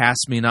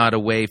 Cast me not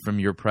away from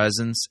your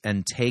presence,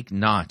 and take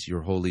not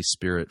your Holy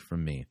Spirit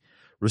from me.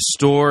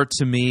 Restore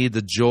to me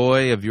the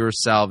joy of your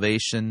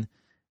salvation,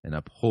 and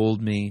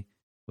uphold me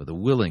with a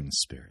willing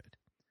spirit.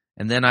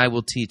 And then I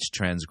will teach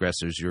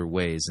transgressors your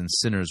ways, and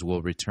sinners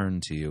will return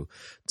to you.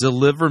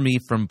 Deliver me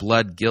from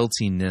blood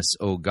guiltiness,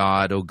 O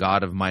God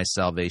of my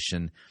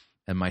salvation,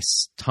 and my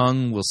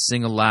tongue will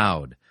sing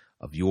aloud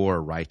of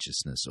your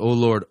righteousness. O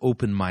Lord,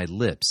 open my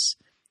lips,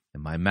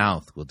 and my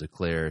mouth will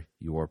declare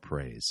your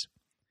praise."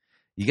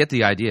 You get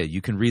the idea.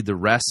 You can read the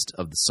rest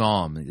of the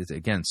psalm,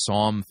 again,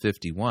 Psalm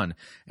 51.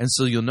 And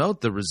so you'll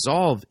note the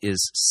resolve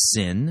is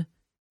sin,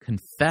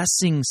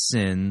 confessing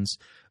sins,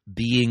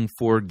 being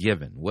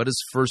forgiven. What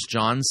does 1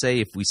 John say?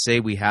 If we say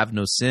we have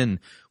no sin,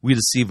 we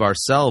deceive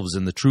ourselves,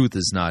 and the truth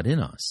is not in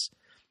us.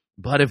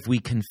 But if we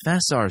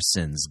confess our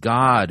sins,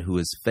 God, who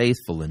is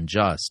faithful and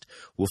just,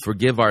 will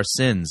forgive our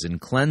sins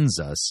and cleanse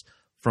us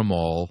from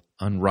all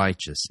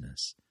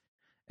unrighteousness.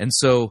 And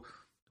so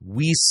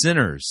we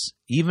sinners,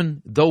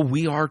 even though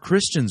we are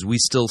Christians, we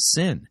still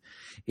sin.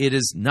 It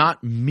is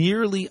not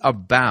merely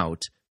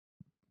about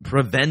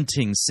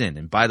preventing sin.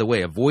 And by the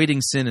way,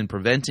 avoiding sin and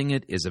preventing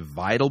it is a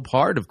vital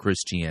part of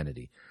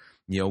Christianity.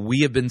 You know,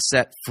 we have been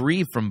set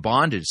free from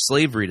bondage,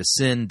 slavery to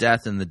sin,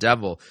 death, and the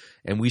devil,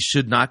 and we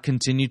should not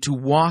continue to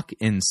walk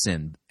in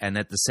sin. And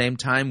at the same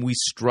time, we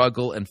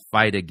struggle and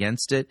fight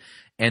against it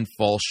and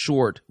fall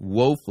short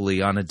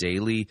woefully on a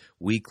daily,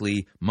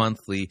 weekly,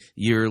 monthly,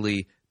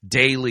 yearly,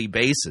 daily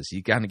basis.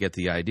 You kind of get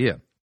the idea.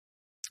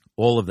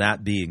 All of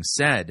that being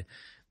said,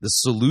 the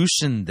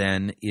solution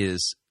then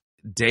is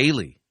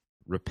daily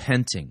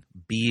repenting,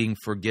 being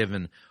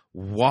forgiven,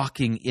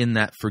 walking in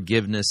that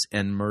forgiveness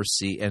and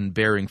mercy, and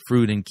bearing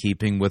fruit in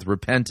keeping with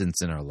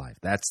repentance in our life.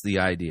 That's the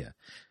idea.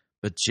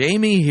 But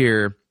Jamie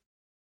here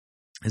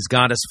has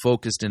got us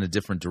focused in a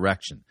different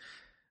direction.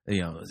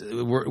 You know,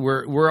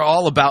 we're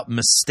all about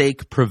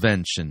mistake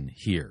prevention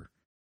here.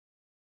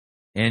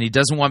 And he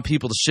doesn't want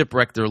people to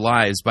shipwreck their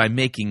lives by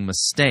making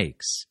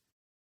mistakes.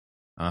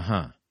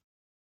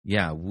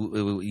 Yeah,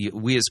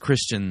 we as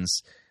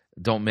Christians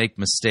don't make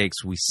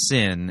mistakes. We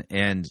sin,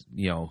 and,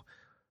 you know,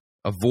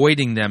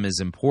 avoiding them is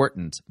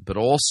important, but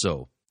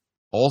also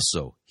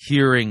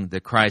hearing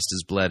that Christ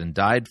has bled and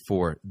died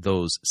for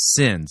those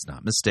sins,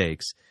 not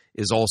mistakes,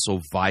 is also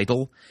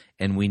vital,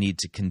 and we need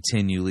to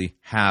continually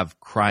have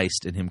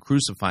Christ and Him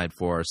crucified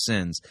for our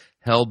sins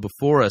held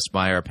before us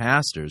by our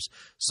pastors,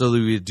 so that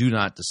we do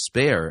not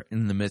despair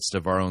in the midst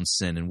of our own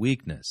sin and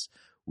weakness.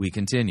 We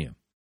continue.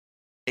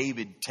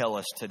 David tell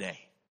us today?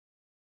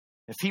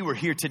 If he were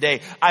here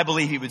today, I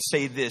believe he would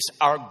say this: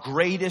 our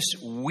greatest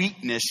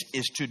weakness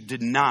is to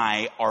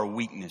deny our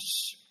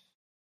weakness.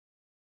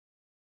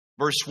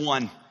 Verse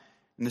 1,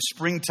 in the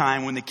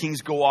springtime when the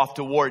kings go off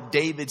to war,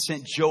 David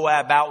sent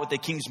Joab out with the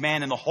king's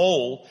man and the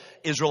whole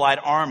Israelite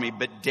army,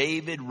 but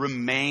David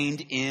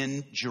remained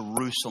in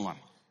Jerusalem.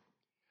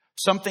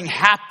 Something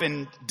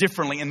happened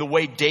differently in the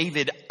way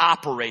David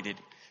operated.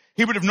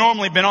 He would have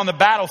normally been on the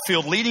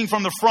battlefield leading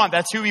from the front.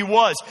 That's who he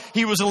was.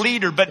 He was a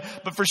leader, but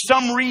for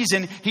some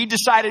reason, he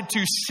decided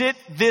to sit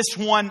this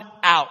one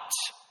out.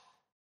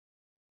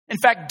 In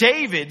fact,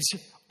 David's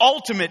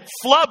ultimate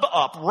flub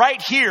up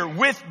right here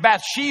with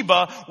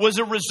Bathsheba was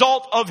a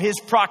result of his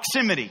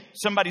proximity.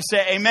 Somebody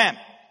say amen.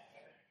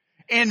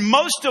 And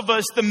most of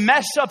us, the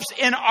mess ups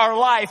in our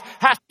life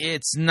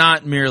it's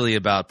not merely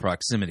about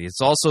proximity.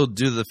 It's also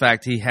due to the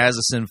fact he has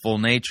a sinful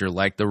nature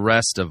like the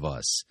rest of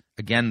us.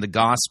 Again, the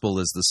gospel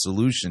is the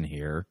solution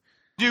here.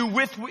 Do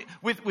with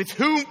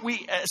whom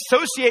we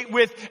associate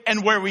with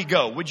and where we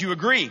go. Would you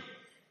agree?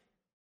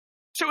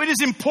 So it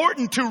is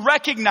important to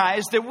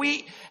recognize that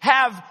we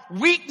have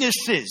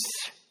weaknesses.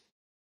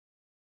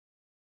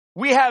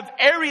 We have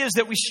areas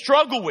that we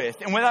struggle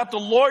with, and without the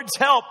Lord's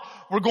help,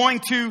 we're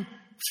going to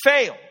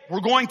fail.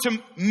 We're going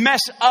to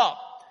mess up.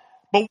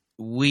 But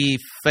we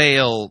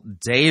fail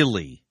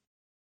daily.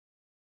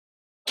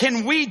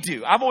 Can we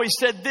do? I've always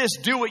said this,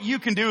 do what you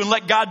can do and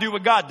let God do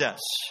what God does.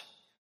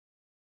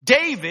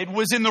 David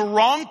was in the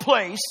wrong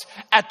place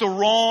at the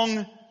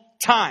wrong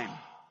time.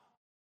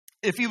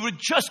 If he would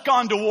have just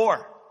gone to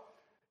war,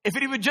 if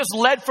he would have just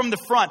led from the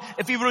front,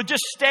 if he would have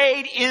just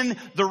stayed in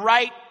the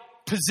right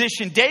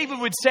position, David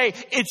would say,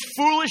 it's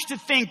foolish to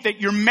think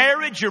that your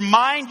marriage, your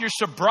mind, your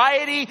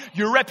sobriety,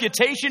 your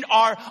reputation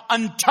are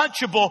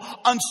untouchable,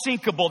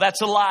 unsinkable.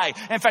 That's a lie.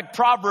 In fact,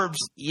 Proverbs...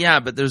 Yeah,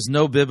 but there's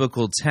no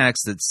biblical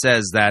text that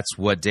says that's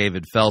what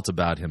David felt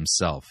about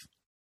himself.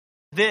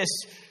 This...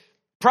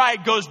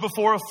 Pride goes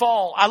before a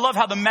fall. I love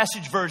how the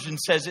Message version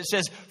says. It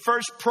says,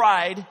 first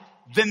pride,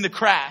 then the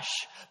crash.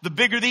 The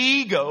bigger the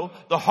ego,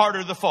 the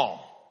harder the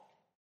fall.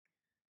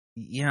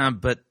 Yeah,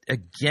 but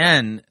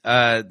again,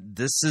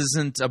 this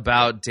isn't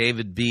about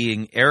David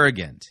being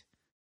arrogant.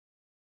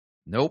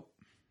 Nope.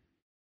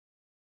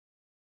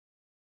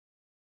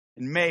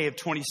 In May of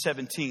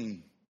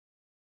 2017,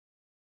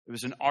 there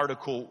was an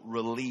article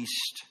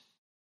released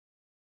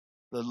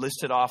that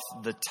listed off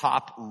the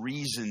top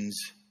reasons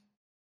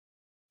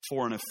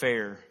for an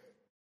affair,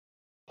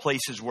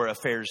 places where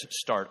affairs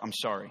start. I'm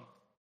sorry.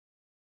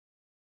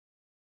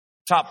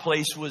 Top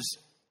place was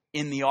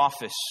in the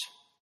office.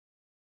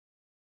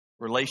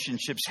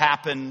 Relationships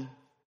happen.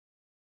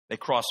 They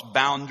cross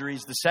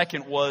boundaries. The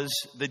second was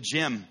the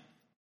gym.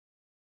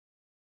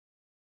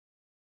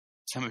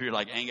 Some of you are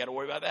like, I ain't got to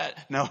worry about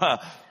that. No. All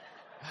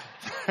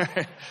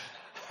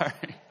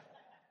right.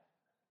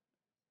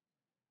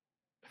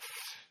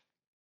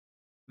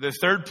 The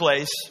third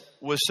place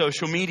was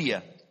social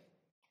media.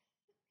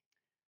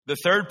 The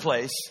third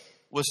place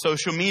was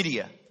social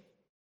media.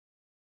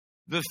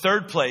 The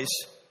third place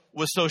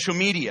was social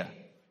media.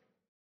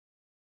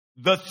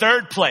 The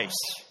third place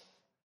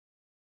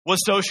was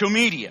social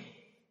media.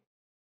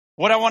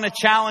 What I want to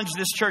challenge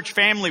this church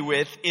family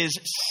with is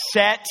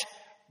set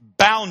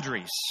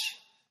boundaries.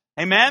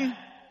 Amen?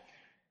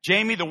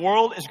 Jamie, the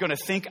world is going to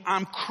think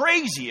I'm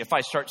crazy if I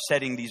start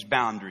setting these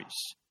boundaries.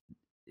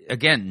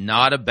 Again,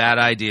 not a bad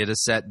idea to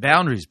set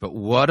boundaries, but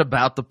what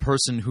about the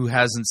person who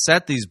hasn't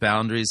set these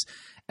boundaries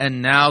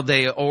and now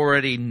they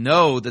already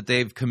know that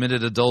they've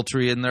committed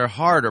adultery in their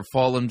heart or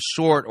fallen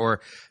short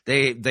or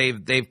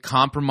they've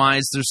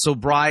compromised their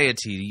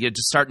sobriety? You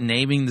just start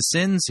naming the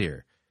sins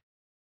here.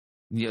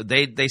 You know,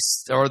 they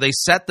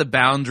set the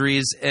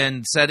boundaries,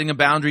 and setting a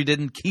boundary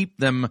didn't keep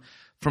them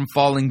from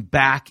falling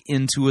back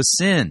into a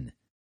sin.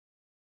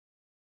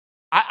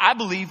 I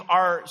believe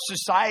our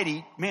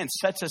society,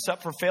 sets us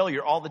up for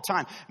failure all the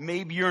time.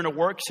 Maybe you're in a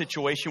work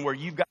situation where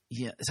you've got...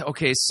 Yeah.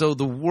 Okay, so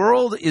the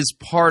world is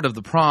part of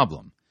the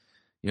problem.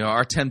 You know,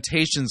 our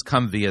temptations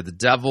come via the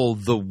devil,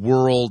 the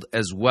world,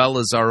 as well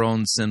as our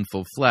own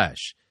sinful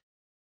flesh.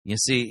 You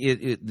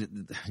see,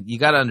 you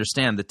got to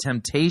understand the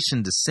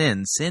temptation to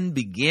sin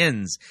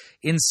begins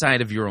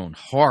inside of your own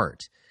heart.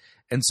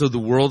 And so the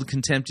world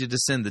can tempt you to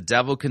sin. The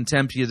devil can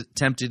tempt you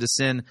to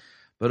sin.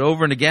 But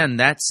over and again,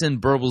 that sin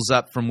burbles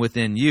up from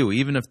within you.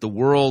 Even if the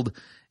world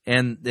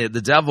and the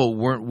devil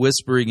weren't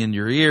whispering in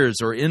your ears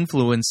or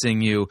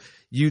influencing you,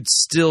 you'd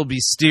still be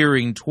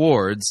steering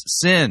towards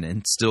sin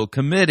and still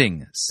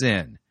committing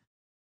sin.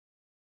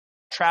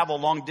 Travel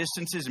long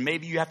distances, and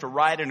maybe you have to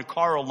ride in a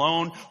car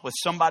alone with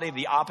somebody of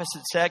the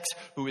opposite sex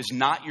who is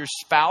not your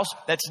spouse.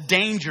 That's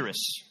dangerous.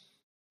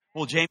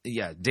 Well, James...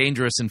 Yeah,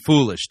 dangerous and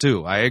foolish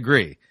too. I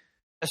agree.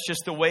 That's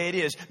just the way it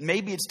is.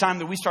 Maybe it's time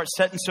that we start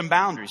setting some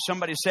boundaries.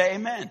 Somebody say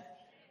amen.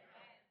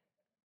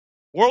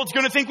 World's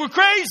going to think we're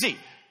crazy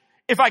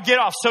if I get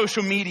off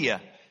social media.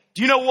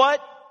 Do you know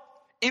what?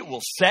 It will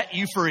set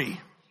you free.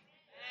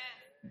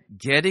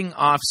 Getting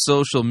off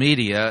social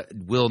media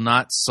will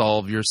not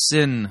solve your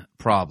sin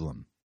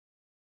problem.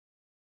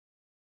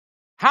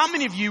 How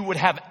many of you you'd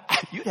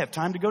have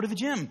time to go to the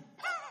gym?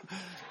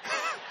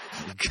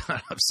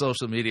 Got off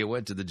social media,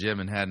 went to the gym,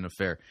 and had an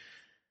affair.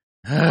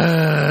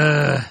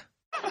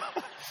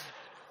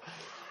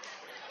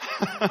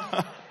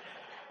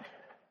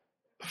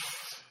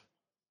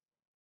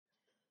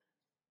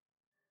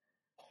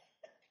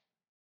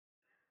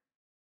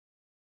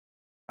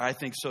 I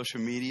think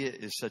social media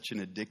is such an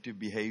addictive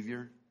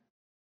behavior.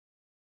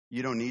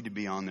 You don't need to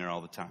be on there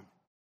all the time.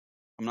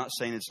 I'm not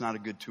saying it's not a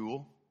good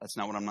tool. That's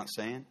not what I'm not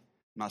saying. I'm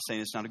not saying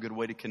it's not a good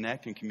way to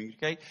connect and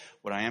communicate.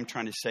 What I am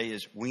trying to say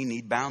is we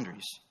need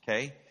boundaries,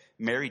 okay?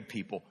 Married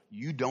people,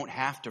 you don't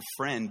have to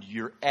friend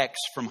your ex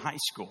from high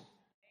school.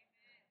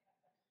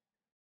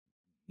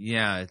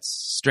 Yeah,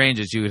 it's strange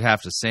that you would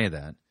have to say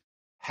that.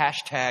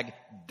 Hashtag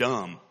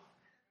dumb.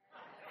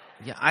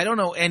 Yeah, I don't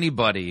know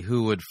anybody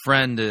who would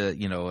friend,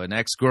 an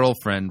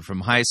ex-girlfriend from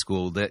high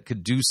school that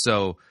could do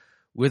so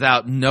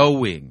without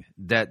knowing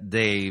that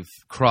they've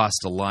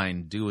crossed a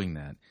line doing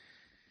that.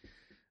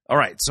 All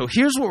right, so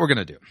here's what we're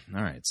going to do.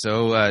 All right,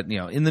 so,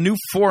 in the new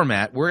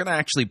format, we're going to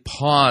actually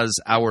pause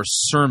our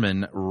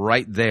sermon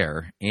right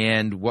there.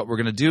 And what we're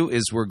going to do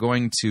is we're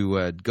going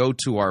to go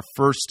to our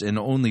first and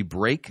only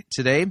break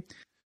today.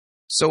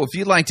 So if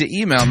you'd like to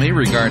email me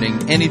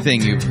regarding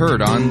anything you've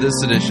heard on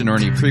this edition or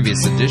any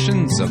previous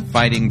editions of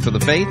Fighting for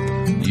the Faith,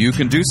 you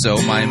can do so.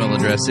 My email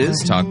address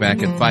is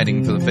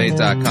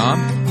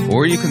talkback@fightingforthefaith.com,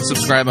 or you can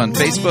subscribe on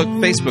Facebook,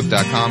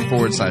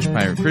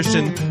 facebook.com/Pirate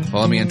Christian.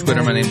 Follow me on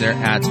Twitter, my name there,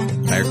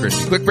 @Pirate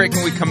Christian. Quick break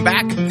when we come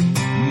back.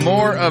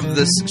 More of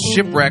this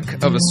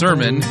shipwreck of a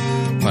sermon,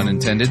 pun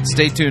intended.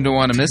 Stay tuned, don't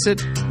want to miss it.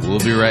 We'll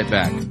be right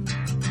back.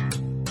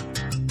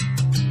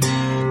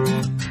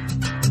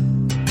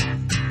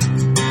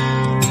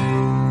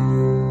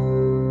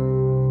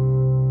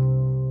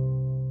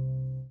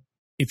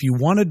 If you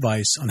want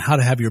advice on how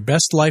to have your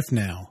best life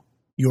now,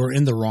 you're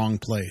in the wrong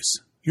place.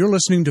 You're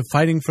listening to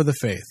Fighting for the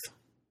Faith.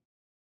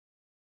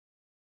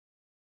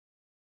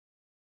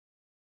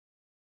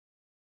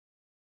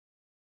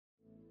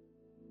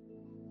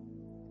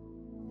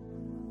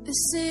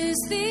 This is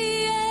the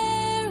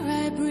air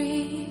I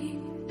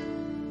breathe.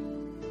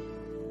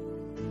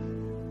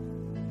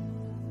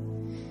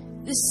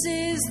 This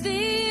is the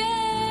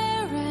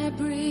air I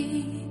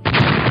breathe.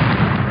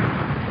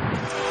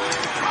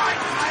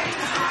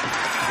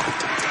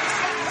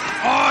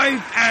 I've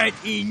had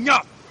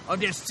enough of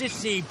the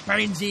sissy,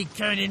 pansy,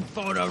 cannon,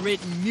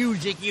 photo-written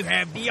music you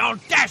have the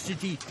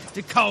audacity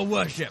to call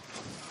worship.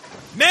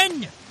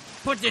 Men,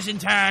 put this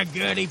entire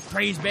girly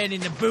praise band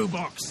in the boo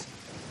box.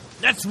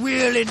 Let's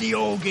wheel in the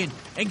organ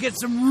and get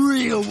some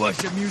real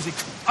worship music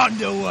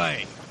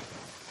underway.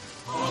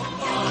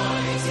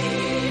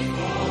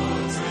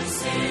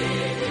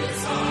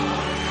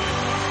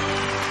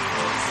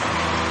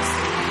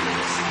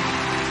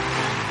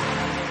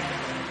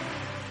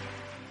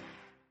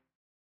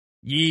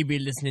 Ye be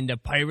listening to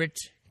Pirate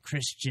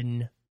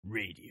Christian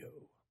Radio.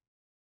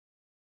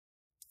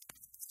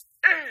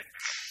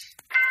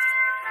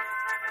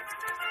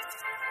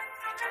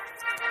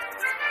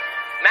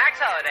 Max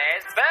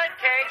Holliday's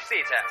Birdcage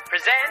Theater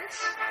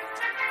presents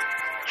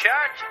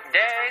Church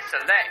Day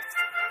Select.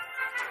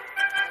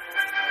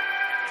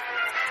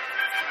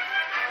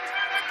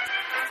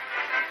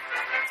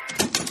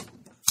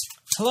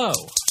 Hello,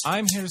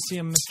 I'm here to see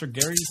a Mr.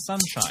 Gary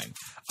Sunshine.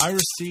 I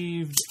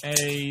received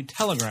a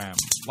telegram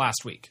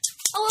last week.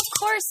 Oh, of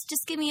course.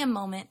 Just give me a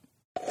moment.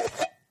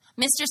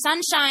 Mr.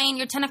 Sunshine,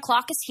 your 10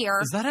 o'clock is here.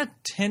 Is that a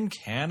tin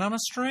can on a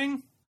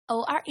string?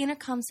 Oh, our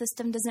intercom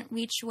system doesn't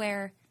reach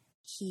where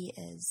he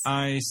is.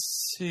 I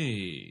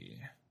see.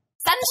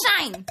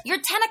 Sunshine, your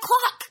 10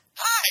 o'clock.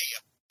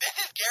 Hi, this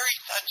is Gary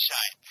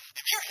Sunshine.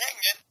 If you're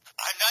hanging,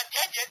 I'm not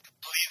dead yet.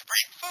 Please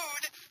bring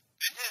food.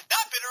 This has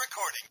not been a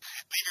recording.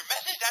 Leave your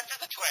message after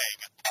the twang.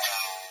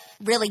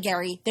 Really,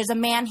 Gary, there's a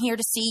man here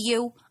to see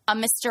you.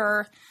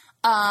 Mr.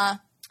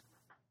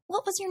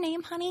 What was your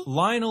name, honey?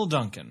 Lionel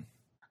Duncan.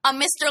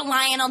 Mr.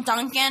 Lionel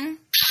Duncan.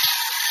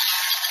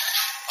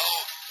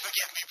 Oh,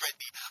 forgive me,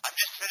 Brittany. I'm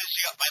just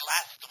finishing up my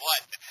last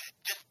one.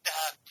 Just,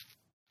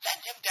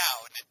 send him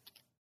down.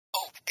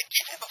 Oh, and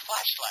give him a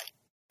flashlight.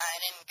 I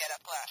didn't get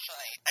a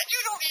flashlight. And you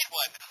don't need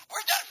one.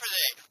 We're done for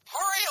today.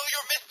 Hurry or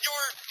you'll miss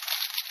your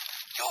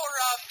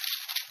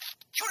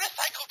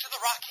unicycle to the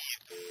Rockies.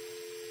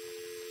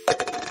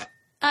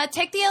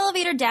 Take the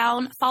elevator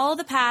down, follow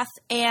the path,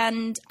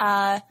 and,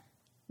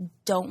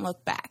 don't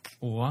look back.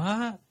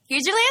 What?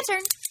 Here's your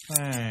lantern.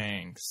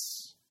 Thanks.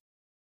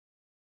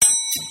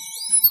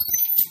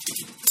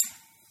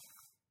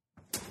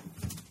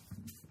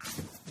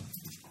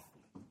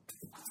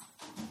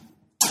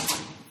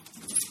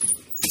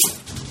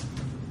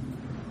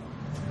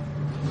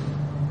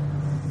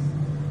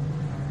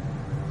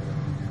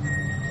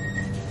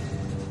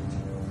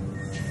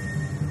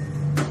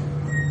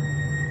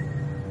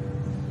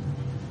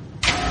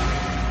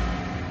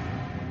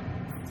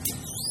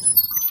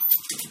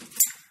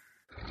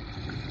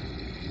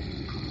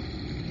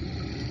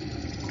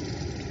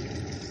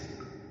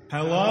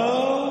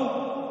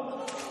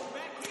 Hello?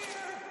 Back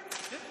here!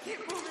 Just keep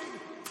moving!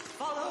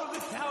 Follow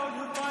the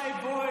sound of my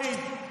voice!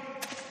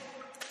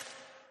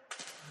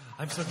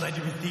 I'm so glad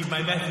you received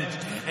my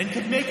message and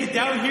could make it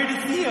down here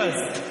to see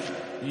us!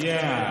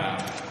 Yeah.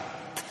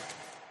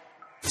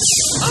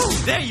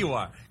 Oh, there you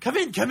are! Come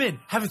in,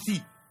 have a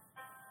seat.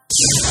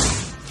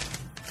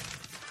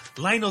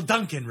 Lionel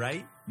Duncan,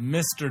 right?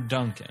 Mr.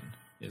 Duncan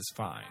is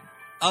fine.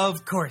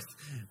 Of course.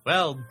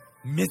 Well,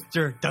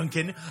 Mr.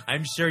 Duncan,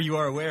 I'm sure you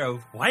are aware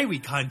of why we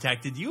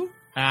contacted you.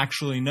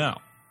 Actually, no.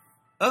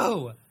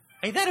 Oh,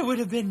 I thought it would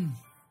have been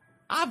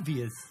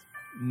obvious.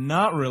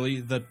 Not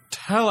really. The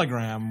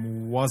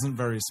telegram wasn't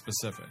very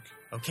specific.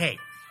 Okay,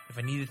 if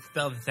I need to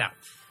spell this out.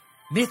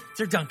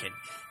 Mr. Duncan,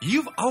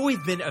 you've always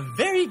been a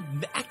very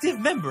active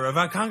member of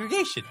our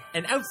congregation.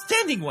 An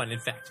outstanding one,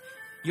 in fact.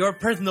 You're a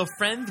personal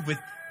friend with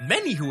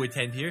many who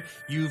attend here.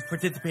 You've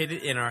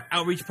participated in our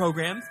outreach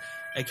programs,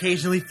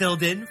 occasionally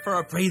filled in for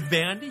our praise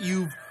band.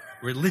 You've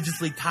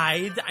religiously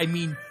tithed. I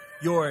mean,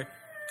 you're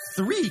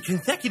 3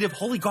 consecutive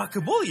Holy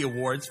Guacamole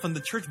Awards from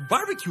the Church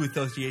Barbecue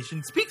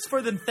Association speaks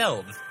for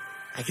themselves.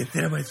 I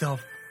consider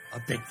myself a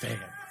big fan.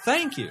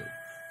 Thank you.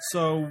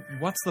 So,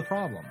 what's the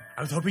problem?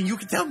 I was hoping you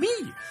could tell me.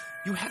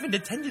 You haven't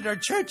attended our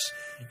church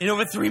in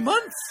over 3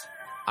 months.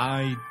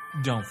 I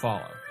don't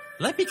follow.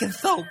 Let me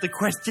consult the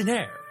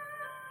questionnaire.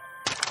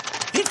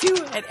 Did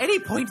you at any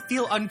point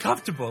feel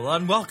uncomfortable,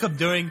 unwelcome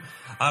during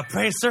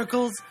prayer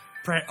circles,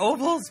 prayer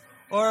ovals,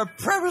 or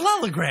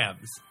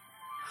parallelograms?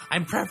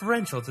 I'm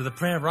preferential to the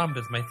prayer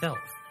rhombus myself.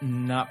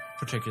 Not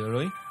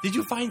particularly. Did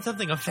you find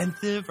something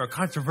offensive or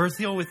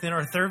controversial within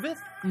our service?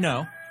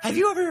 No. Have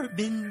you ever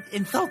been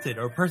insulted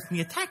or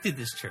personally attacked at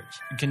this church?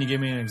 Can you give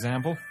me an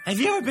example? Have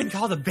you ever been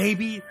called a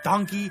baby,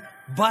 donkey,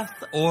 bus,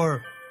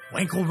 or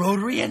wankle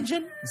rotary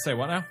engine? Say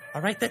what now?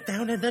 I'll write that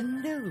down as a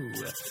no.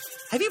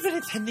 Have you been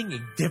attending a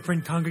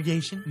different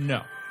congregation?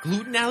 No.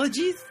 Gluten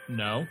allergies?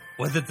 No.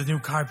 Was it the new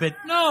carpet?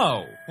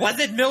 No. Was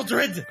it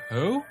Mildred?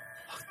 Who?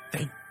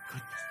 Thank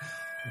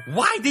goodness.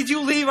 Why did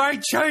you leave our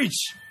church?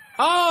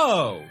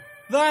 Oh,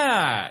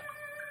 that.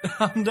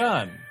 I'm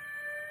done.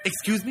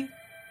 Excuse me?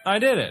 I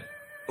did it.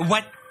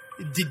 What?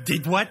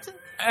 Did what?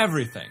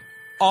 Everything.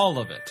 All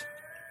of it.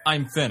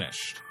 I'm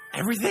finished.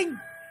 Everything?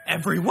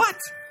 Every what?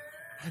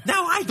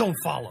 Now I don't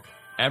follow.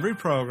 Every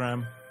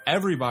program,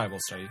 every Bible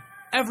study,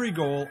 every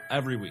goal,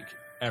 every week,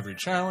 every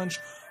challenge,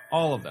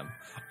 all of them.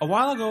 A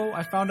while ago,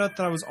 I found out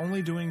that I was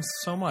only doing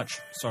so much,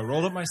 so I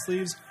rolled up my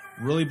sleeves,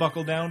 really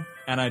buckled down,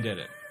 and I did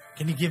it.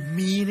 Can you give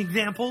me an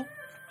example?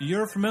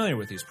 You're familiar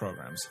with these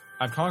programs.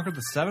 I've conquered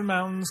the 7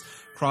 mountains,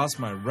 crossed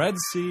my Red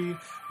Sea,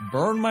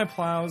 burned my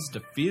plows,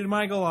 defeated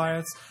my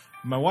Goliaths.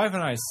 My wife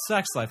and I's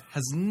sex life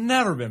has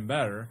never been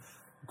better.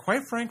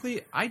 Quite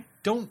frankly, I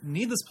don't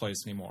need this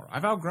place anymore.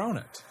 I've outgrown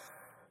it.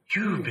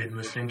 You've been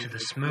listening to the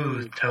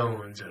smooth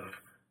tones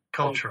of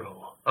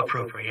cultural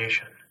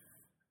appropriation.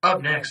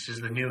 Up next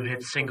is the new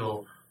hit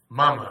single,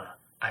 Mama,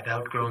 I've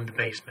Outgrown the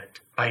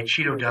Basement, by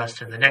Cheeto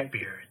Dust and the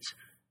Neckbeards,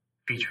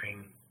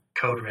 featuring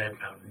Code Red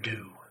Mountain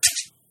Dew.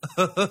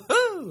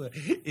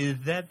 Is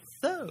that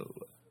so?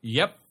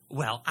 Yep.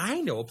 Well, I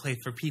know a place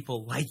for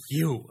people like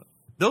you.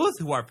 Those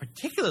who are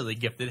particularly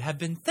gifted have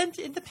been sent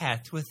in the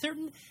past to a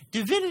certain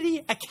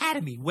divinity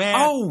academy where...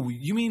 Oh,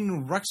 you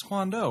mean Rex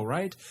Kwon Do,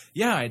 right?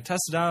 Yeah, I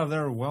tested out of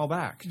there a while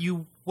back.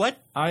 You what?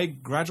 I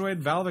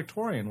graduated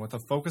valedictorian with a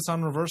focus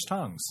on reverse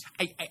tongues.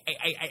 I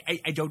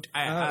don't...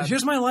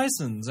 Here's my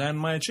license and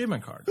my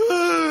achievement card.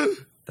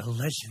 The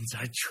legends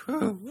are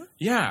true.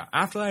 Yeah,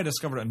 after that I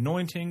discovered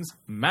anointings,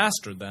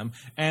 mastered them,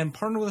 and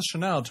partnered with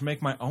Chanel to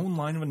make my own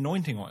line of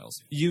anointing oils.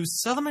 You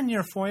sell them in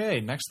your foyer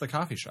next to the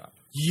coffee shop.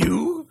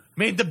 You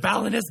made the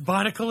Baroness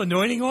Barnacle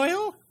anointing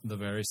oil? The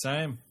very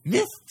same.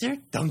 Mr.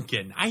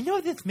 Duncan, I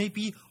know this may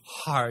be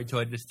hard to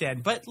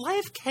understand, but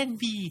life can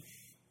be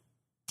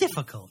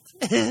difficult.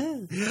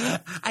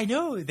 I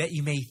know that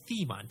you may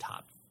seem on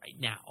top right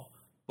now,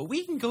 but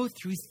we can go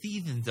through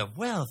seasons of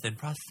wealth and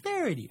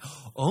prosperity,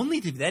 only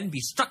to then be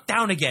struck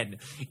down again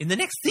in the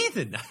next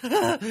season.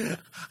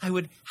 I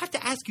would have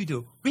to ask you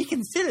to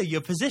reconsider your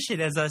position,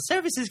 as our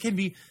services can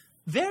be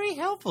very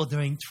helpful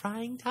during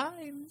trying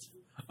times.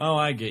 Oh,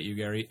 I get you,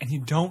 Gary, and you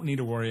don't need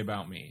to worry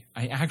about me.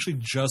 I actually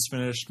just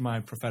finished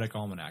my prophetic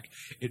almanac.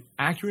 It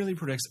accurately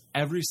predicts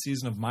every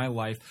season of my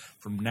life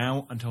from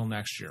now until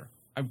next year.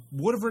 I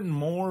would have written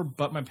more,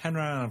 but my pen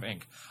ran out of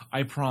ink.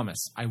 I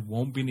promise I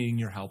won't be needing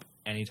your help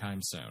anytime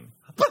soon.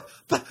 But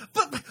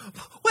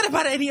what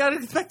about any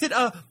unexpected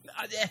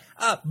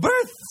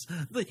births?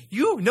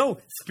 You know,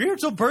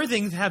 spiritual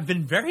birthings have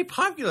been very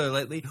popular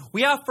lately.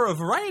 We offer a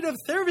variety of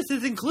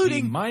services,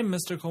 including the My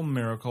Mystical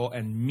Miracle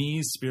and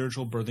Me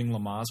Spiritual Birthing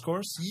Lamaze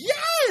course.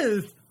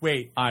 Yes!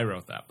 Wait, I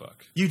wrote that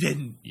book. You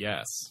didn't?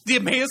 Yes. The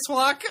Emmaus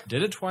Walk?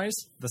 Did it twice.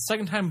 The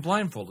second time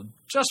blindfolded,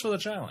 just for the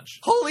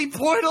challenge. Holy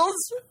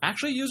portals?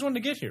 Actually used one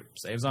to get here.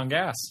 Saves on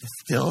gas.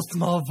 Still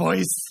small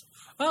voice.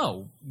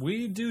 Oh,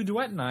 we do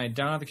duet night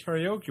down at the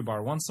karaoke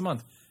bar once a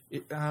month.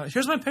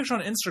 Here's my picture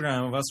on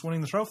Instagram of us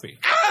winning the trophy.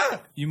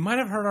 Ah! You might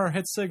have heard our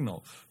hit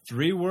signal.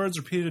 3 words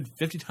repeated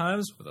 50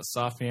 times with a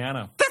soft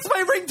piano. That's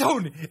my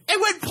ringtone!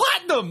 It went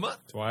platinum!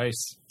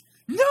 Twice.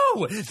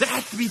 No! There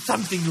has to be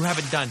something you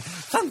haven't done.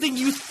 Something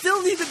you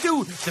still need to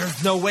do.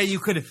 There's no way you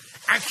could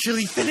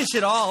actually finish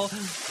it all.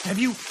 Have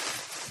you...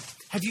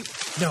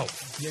 No,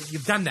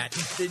 you've done that.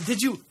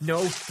 Did you?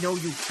 No,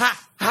 you...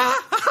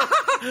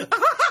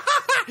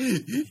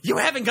 You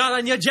haven't gone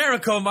on your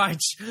Jericho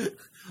march.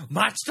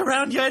 Marched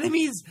around your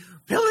enemies,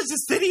 pillaged the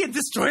city, and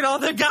destroyed all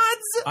their gods?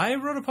 I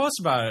wrote a post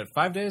about it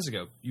 5 days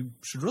ago. You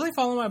should really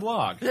follow my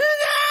blog.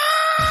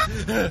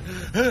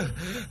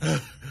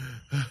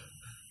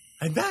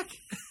 I'm back.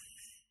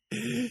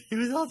 It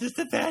was all just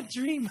a bad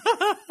dream.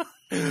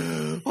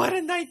 What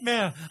a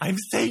nightmare. I'm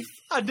safe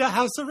under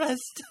house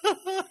arrest.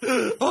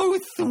 Oh,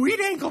 sweet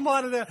ankle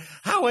monitor.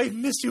 How I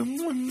miss you.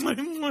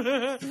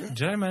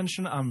 Did I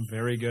mention I'm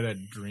very good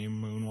at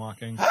dream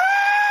moonwalking?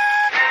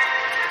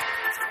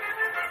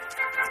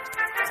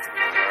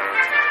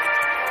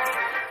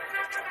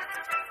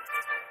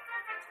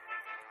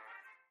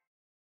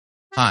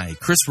 Hi,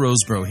 Chris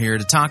Rosebrough here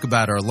to talk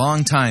about our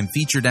longtime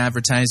featured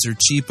advertiser,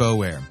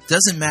 Cheapo Air.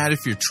 Doesn't matter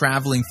if you're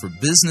traveling for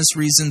business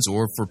reasons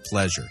or for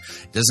pleasure.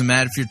 Doesn't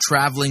matter if you're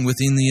traveling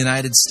within the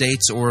United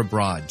States or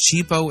abroad.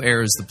 Cheapo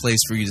Air is the place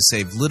for you to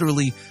save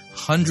literally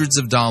hundreds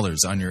of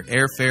dollars on your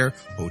airfare,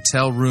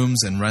 hotel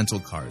rooms, and rental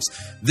cars.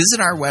 Visit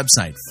our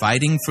website,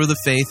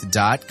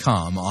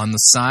 fightingforthefaith.com. On the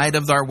side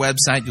of our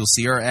website, you'll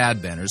see our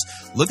ad banners.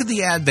 Look at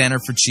the ad banner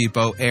for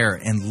Cheapo Air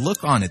and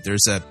look on it.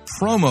 There's a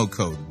promo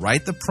code.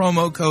 Write the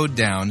promo code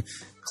down.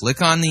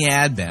 Click on the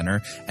ad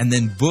banner and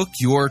then book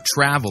your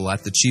travel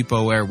at the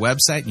Cheapo Air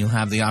website, and you'll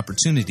have the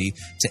opportunity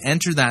to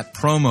enter that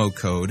promo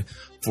code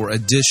for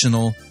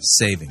additional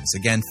savings.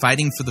 Again,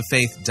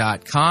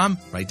 fightingforthefaith.com.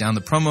 Write down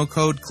the promo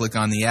code, click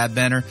on the ad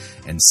banner,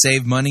 and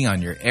save money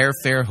on your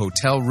airfare,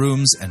 hotel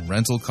rooms, and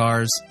rental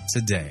cars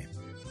today.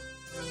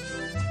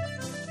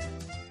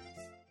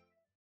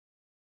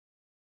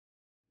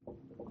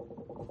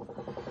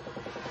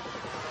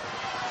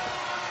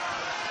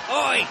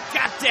 Oi,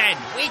 Captain!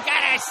 We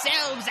got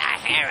ourselves a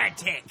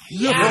heretic!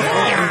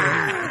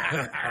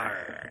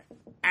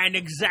 And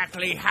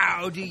exactly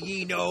how do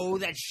ye know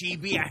that she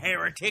be a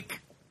heretic?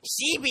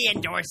 She be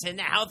endorsing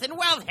the health and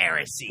wealth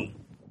heresy.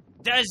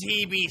 Does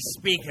he be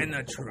speaking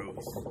the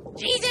truth?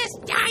 Jesus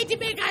died to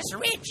make us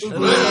rich.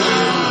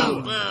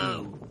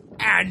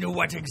 And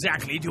what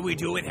exactly do we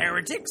do with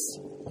heretics?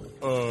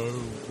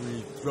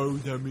 We throw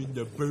them in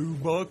the boo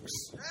box.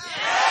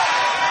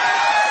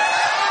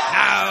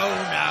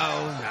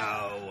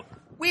 No.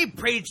 We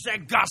preach the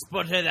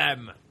gospel to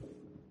them.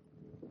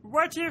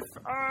 What if,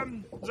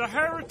 the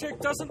heretic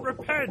doesn't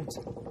repent?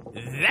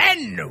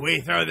 Then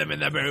we throw them in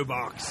the boo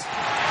box.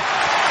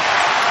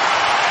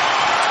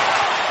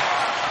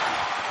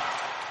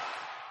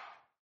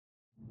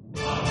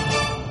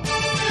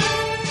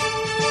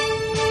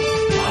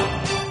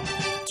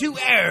 To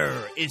err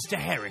is to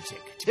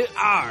heretic. To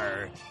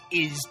R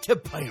is to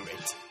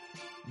pirate.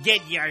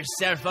 Get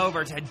yourself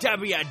over to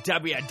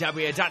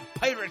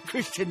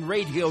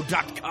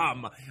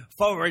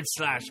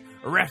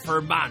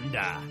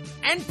www.piratechristianradio.com/Reformanda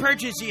and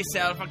purchase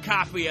yourself a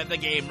copy of the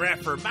game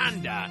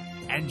Reformanda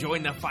and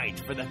join the fight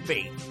for the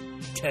faith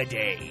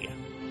today.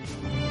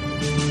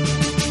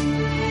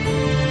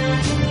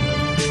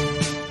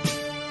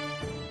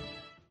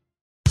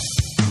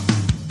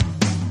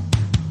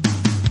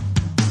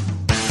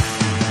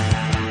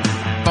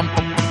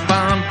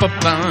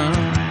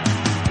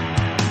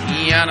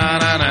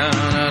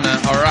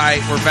 All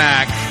right, we're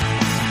back.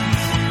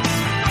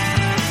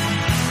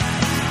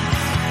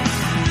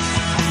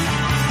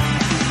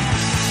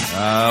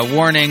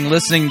 Warning,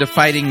 listening to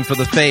Fighting for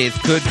the Faith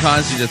could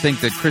cause you to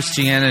think that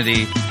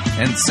Christianity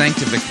and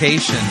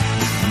sanctification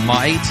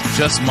might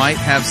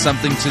have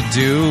something to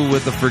do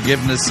with the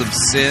forgiveness of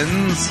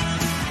sins.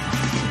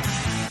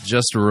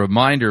 Just a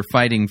reminder,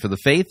 Fighting for the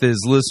Faith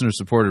is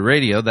listener-supported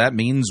radio. That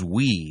means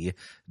we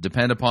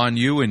depend upon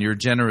you and your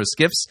generous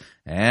gifts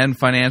and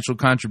financial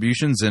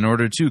contributions in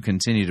order to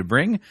continue to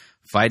bring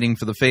Fighting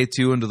for the Faith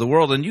to you into the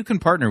world. And you can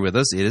partner with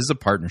us. It is a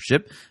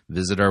partnership.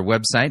 Visit our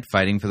website,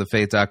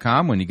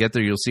 fightingforthefaith.com. When you get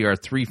there, you'll see our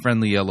three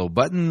friendly yellow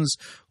buttons.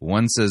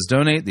 One says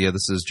donate, the other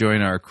says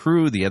join our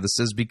crew, the other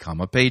says become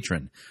a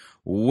patron.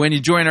 When you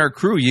join our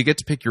crew, you get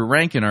to pick your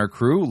rank in our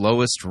crew.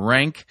 Lowest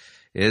rank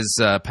is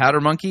Powder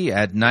Monkey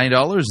at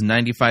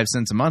 $9.95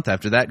 a month.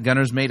 After that,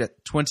 Gunner's Mate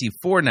at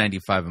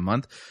 $24.95 a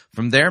month.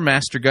 From there,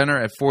 Master Gunner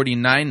at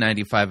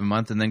 $49.95 a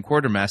month, and then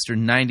Quartermaster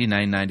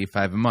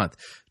 $99.95 a month.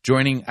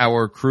 Joining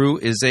our crew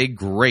is a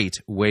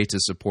great way to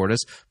support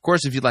us. Of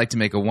course, if you'd like to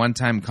make a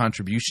one-time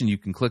contribution, you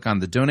can click on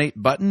the donate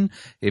button.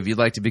 If you'd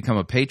like to become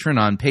a patron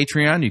on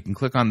Patreon, you can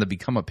click on the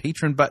become a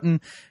patron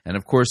button. And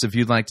of course, if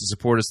you'd like to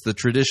support us the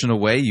traditional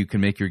way, you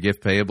can make your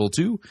gift payable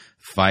to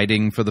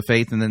Fighting for the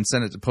Faith and then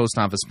send it to Post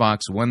Office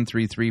Box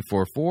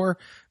 13344,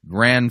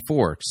 Grand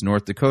Forks,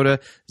 North Dakota,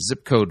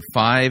 zip code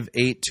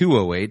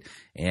 58208.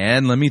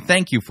 And let me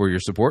thank you for your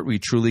support. We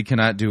truly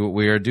cannot do what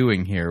we are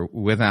doing here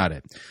without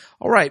it.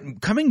 All right,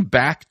 coming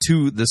back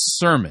to the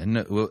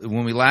sermon,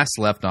 when we last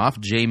left off,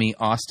 Jamie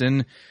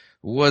Austin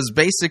was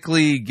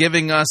basically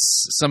giving us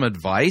some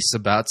advice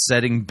about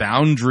setting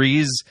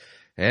boundaries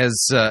as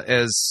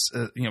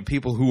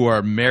people who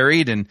are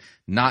married and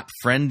not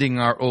friending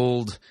our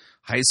old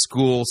high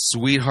school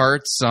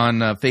sweethearts on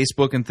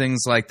Facebook and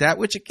things like that,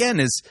 which again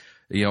is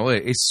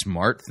a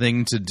smart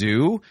thing to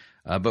do.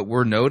 But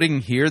we're noting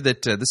here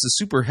that this is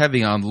super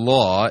heavy on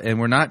law, and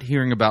we're not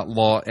hearing about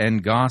law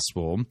and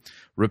gospel,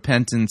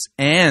 repentance,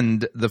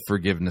 and the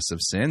forgiveness of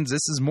sins.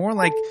 This is more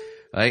like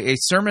a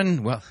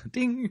sermon,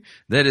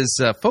 that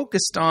is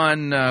focused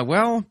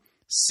on,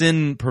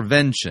 sin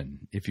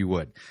prevention, if you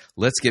would.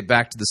 Let's get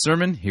back to the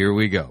sermon. Here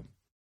we go.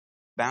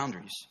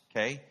 Boundaries,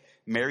 okay?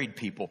 Married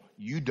people,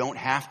 you don't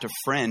have to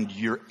friend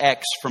your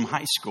ex from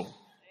high school.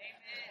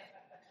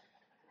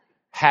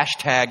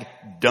 Hashtag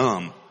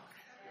dumb.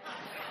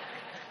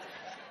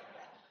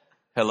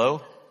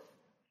 Hello?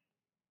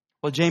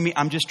 Well, Jamie,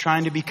 I'm just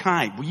trying to be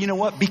kind. Well, you know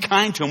what? Be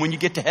kind to him when you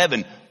get to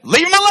heaven.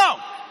 Leave him alone.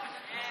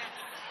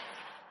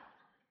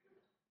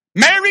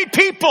 Married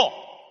people,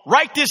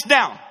 write this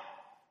down.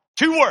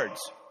 2 words.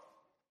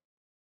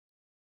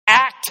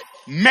 Act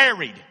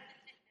married.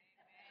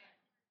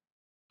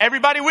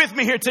 Everybody with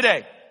me here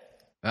today?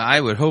 I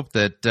would hope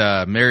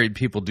that married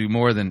people do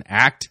more than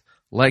act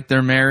like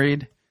they're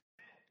married.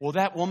 Well,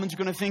 that woman's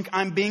going to think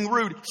I'm being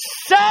rude.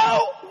 So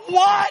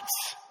what?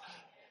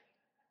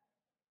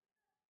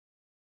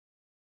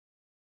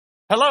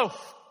 Hello?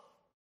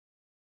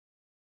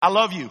 I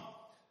love you.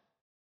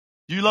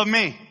 You love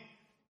me.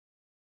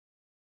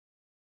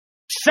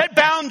 Set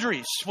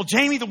boundaries. Well,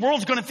 Jamie, the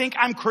world's going to think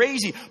I'm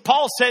crazy.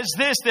 Paul says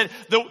this, that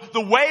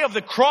the way of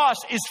the cross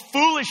is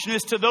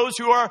foolishness to those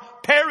who are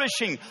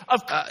perishing.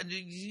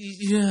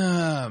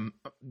 Yeah,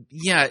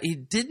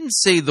 it didn't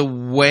say the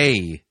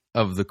way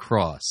of the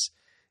cross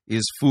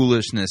is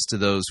foolishness to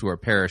those who are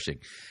perishing.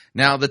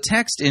 Now, the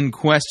text in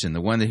question,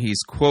 the one that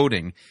he's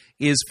quoting,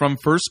 is from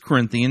 1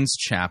 Corinthians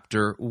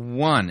chapter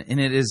 1, and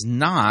it is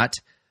not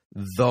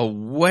the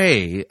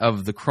way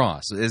of the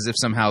cross, as if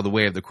somehow the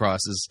way of the cross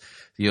is,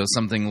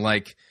 something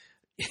like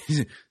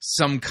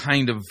some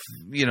kind of,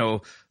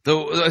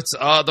 it's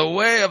the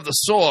way of the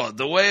sword,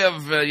 the way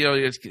of,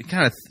 you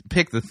kind of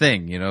pick the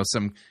thing,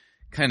 some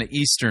kind of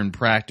Eastern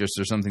practice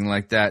or something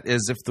like that,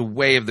 as if the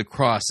way of the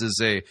cross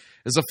is a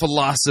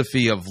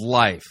philosophy of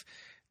life.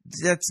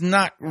 That's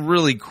not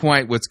really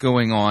quite what's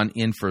going on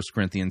in 1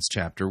 Corinthians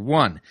chapter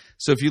 1.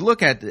 So if you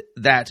look at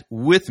that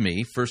with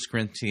me, 1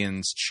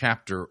 Corinthians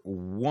chapter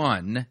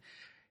 1,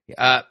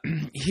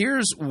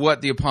 here's what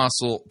the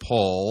Apostle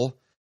Paul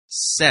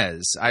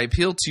says. I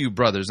appeal to you,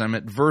 brothers. I'm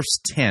at verse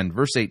 10.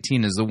 Verse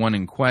 18 is the one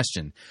in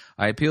question.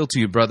 I appeal to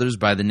you, brothers,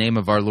 by the name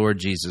of our Lord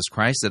Jesus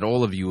Christ, that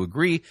all of you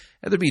agree,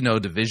 that there be no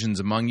divisions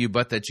among you,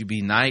 but that you be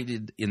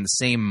united in the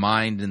same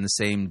mind and the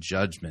same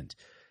judgment.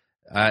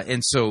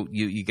 And so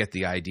you get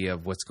the idea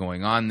of what's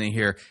going on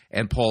here.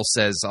 And Paul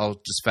says, I'll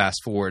just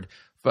fast forward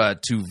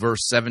to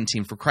verse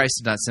 17, for Christ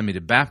did not send me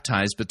to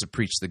baptize, but to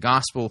preach the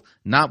gospel,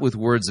 not with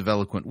words of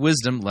eloquent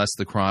wisdom, lest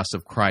the cross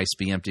of Christ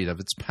be emptied of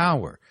its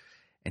power.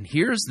 And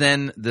here's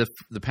then the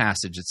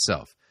passage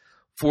itself.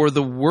 For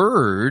the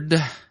word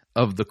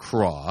of the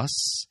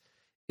cross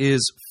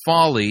is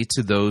folly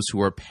to those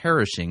who are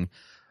perishing,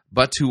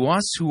 but to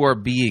us who are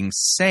being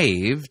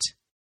saved,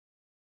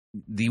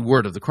 the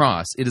word of the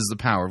cross, it is the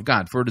power of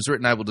God. For it is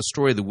written, I will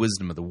destroy the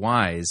wisdom of the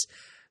wise,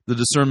 the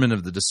discernment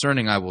of the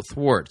discerning I will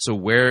thwart. So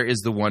where is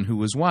the one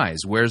who is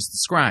wise? Where's the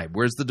scribe?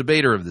 Where's the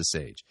debater of this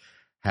age?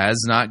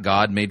 Has not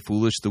God made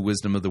foolish the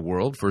wisdom of the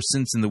world? For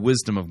since in the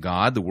wisdom of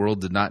God, the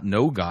world did not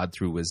know God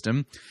through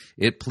wisdom,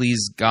 it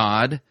pleased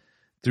God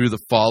through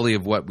the folly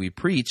of what we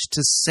preach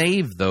to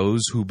save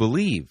those who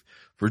believe.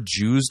 For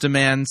Jews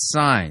demand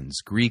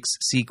signs, Greeks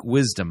seek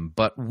wisdom,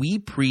 but we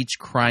preach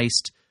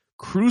Christ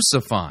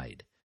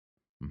crucified,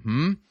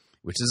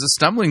 which is a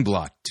stumbling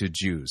block to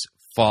Jews,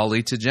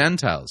 folly to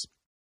Gentiles.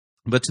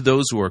 But to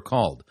those who are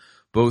called,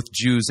 both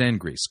Jews and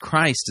Greeks,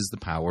 Christ is the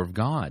power of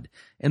God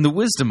and the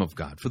wisdom of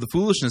God. For the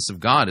foolishness of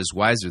God is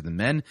wiser than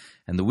men,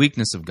 and the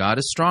weakness of God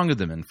is stronger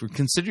than men. For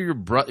consider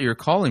your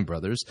calling,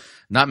 brothers.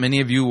 Not many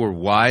of you were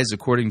wise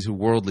according to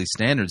worldly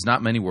standards.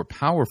 Not many were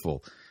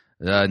powerful.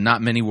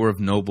 Not many were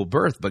of noble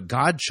birth. But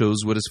God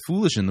chose what is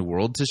foolish in the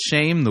world to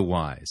shame the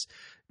wise.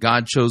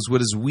 God chose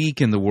what is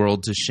weak in the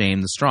world to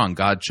shame the strong.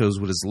 God chose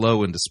what is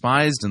low and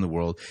despised in the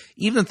world,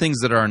 even things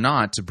that are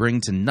not, to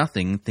bring to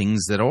nothing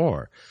things that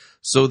are,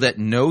 so that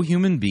no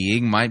human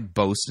being might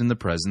boast in the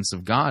presence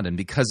of God. And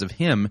because of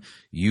him,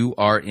 you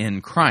are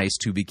in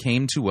Christ, who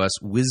became to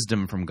us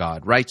wisdom from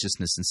God,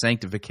 righteousness and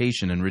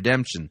sanctification and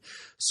redemption,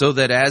 so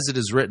that as it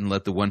is written,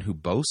 let the one who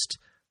boast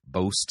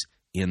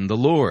in the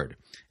Lord.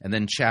 And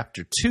then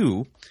chapter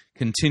 2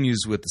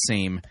 continues with the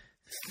same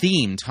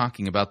theme,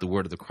 talking about the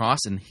word of the cross,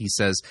 and he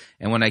says,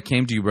 and when I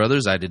came to you,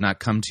 brothers, I did not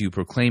come to you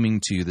proclaiming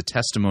to you the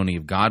testimony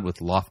of God with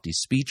lofty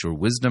speech or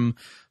wisdom,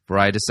 for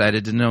I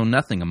decided to know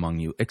nothing among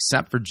you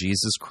except for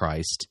Jesus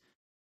Christ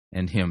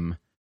and him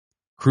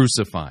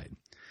crucified.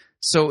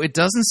 So it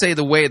doesn't say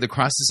the way of the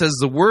cross, it says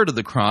the word of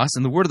the cross,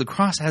 and the word of the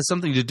cross has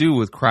something to do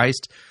with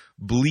Christ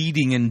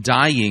bleeding and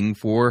dying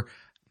for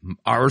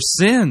our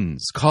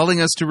sins, calling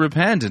us to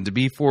repent and to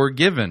be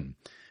forgiven.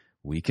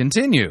 We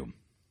continue.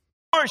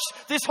 Of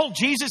course, this whole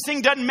Jesus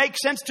thing doesn't make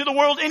sense to the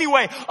world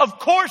anyway. Of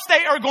course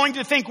they are going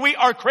to think we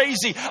are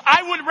crazy.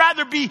 I would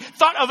rather be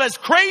thought of as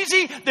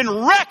crazy than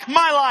wreck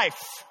my life.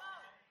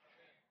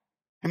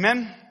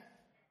 Amen?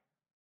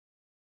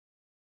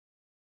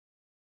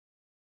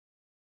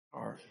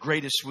 Our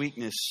greatest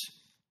weakness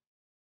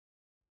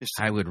is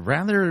I would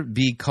rather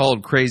be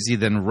called crazy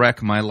than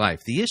wreck my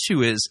life. The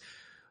issue is,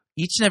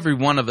 each and every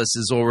one of us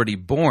is already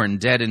born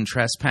dead in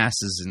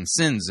trespasses and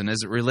sins, and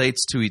as it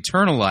relates to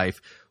eternal life,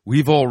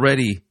 we've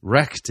already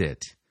wrecked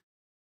it.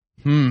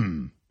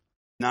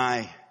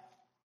 Deny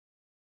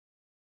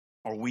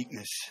our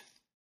weakness.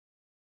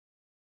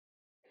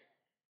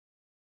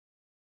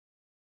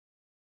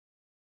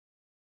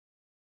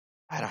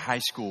 I had a high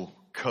school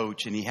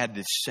coach, and he had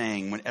this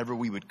saying whenever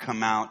we would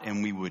come out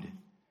and we would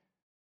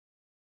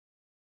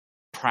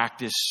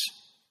practice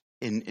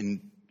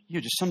in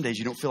just some days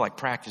you don't feel like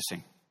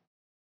practicing.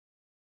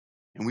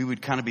 And we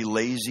would kind of be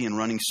lazy and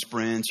running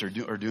sprints or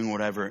doing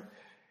whatever.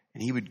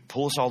 And he would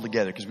pull us all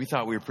together because we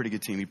thought we were a pretty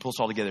good team. He'd pull us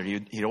all together.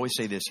 And he'd always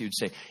say this. He would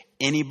say,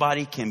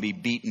 anybody can be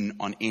beaten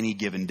on any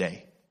given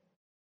day.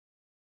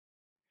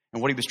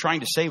 And what he was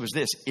trying to say was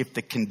this: if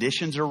the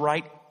conditions are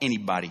right,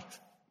 anybody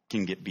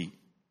can get beat.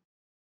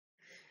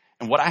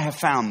 And what I have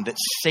found that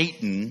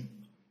Satan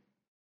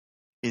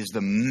is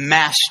the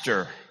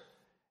master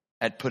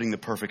at putting the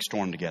perfect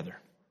storm together.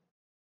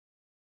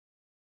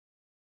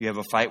 You have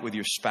a fight with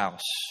your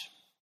spouse.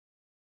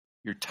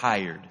 You're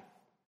tired.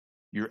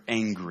 You're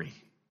angry.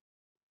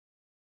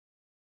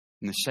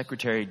 And the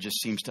secretary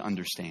just seems to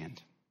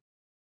understand.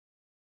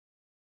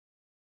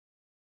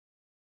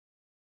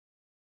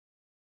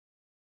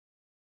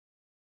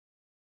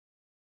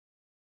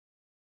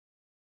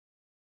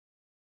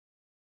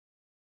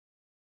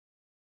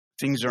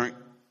 Things aren't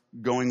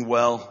going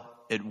well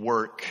at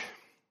work.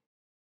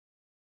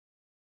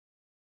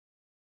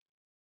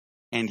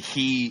 And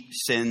he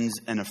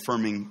sends an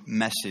affirming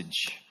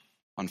message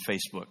on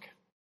Facebook.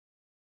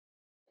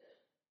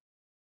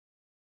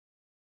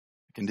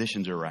 The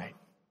conditions are right.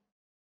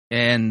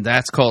 And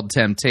that's called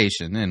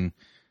temptation. And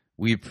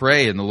we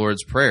pray in the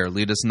Lord's Prayer,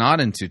 lead us not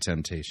into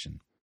temptation.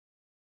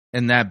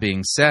 And that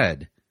being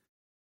said,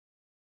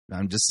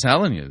 I'm just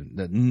telling you,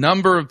 the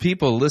number of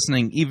people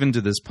listening even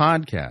to this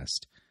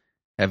podcast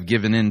have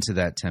given in to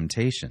that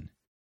temptation.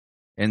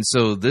 And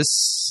so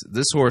this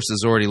horse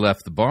has already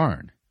left the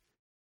barn.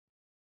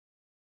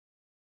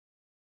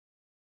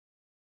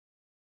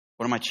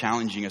 What am I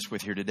challenging us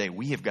with here today?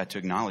 We have got to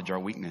acknowledge our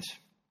weakness.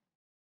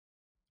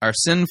 Our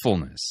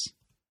sinfulness.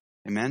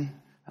 Amen?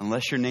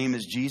 Unless your name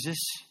is Jesus,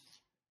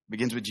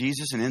 begins with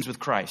Jesus and ends with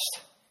Christ,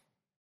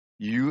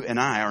 you and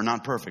I are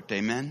not perfect.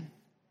 Amen?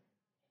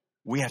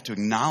 We have to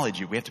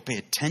acknowledge it. We have to pay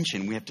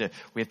attention. We have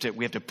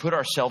to put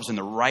ourselves in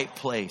the right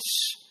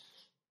place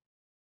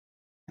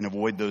and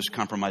avoid those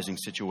compromising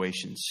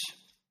situations.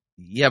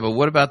 Yeah, but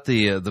what about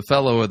the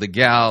fellow or the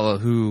gal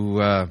who,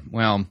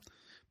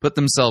 put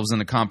themselves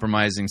in a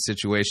compromising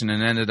situation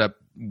and ended up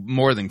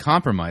more than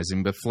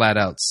compromising, but flat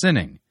out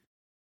sinning?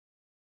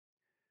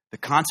 The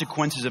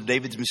consequences of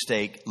David's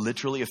mistake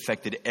literally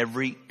affected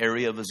every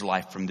area of his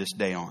life from this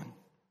day on.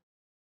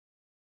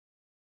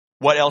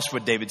 What else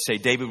would David say?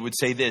 David would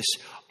say this: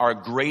 our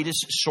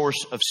greatest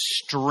source of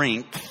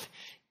strength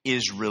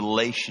is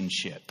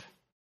relationship.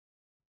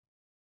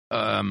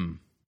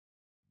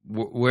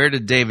 Where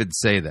did David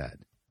say that?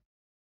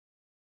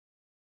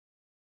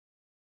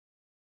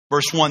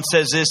 Verse 1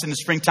 says this: in the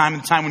springtime,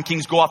 in the time when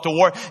kings go off to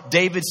war,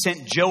 David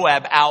sent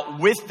Joab out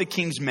with the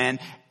king's men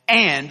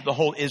and the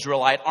whole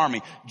Israelite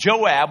army.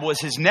 Joab was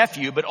his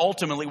nephew, but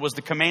ultimately was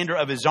the commander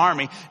of his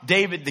army.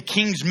 David, the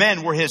king's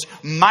men, were his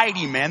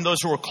mighty men, those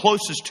who were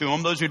closest to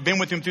him, those who had been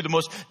with him through the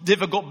most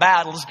difficult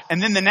battles.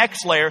 And then the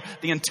next layer,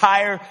 the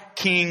entire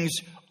king's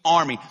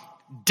army.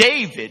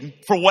 David,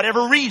 for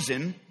whatever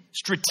reason,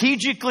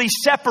 strategically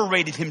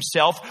separated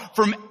himself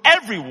from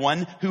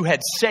everyone who had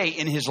say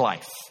in his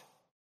life.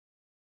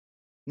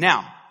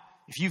 Now,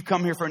 if you've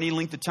come here for any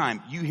length of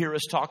time, you hear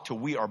us talk till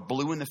we are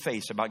blue in the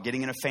face about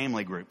getting in a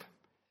family group,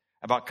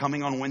 about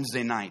coming on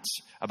Wednesday nights,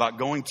 about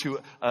going to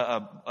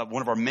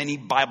one of our many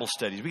Bible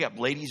studies. We got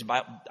ladies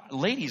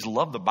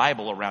love the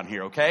Bible around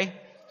here, okay?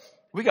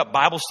 We got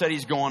Bible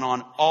studies going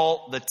on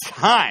all the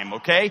time,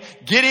 okay?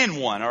 Get in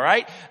one, all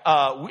right?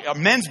 A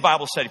men's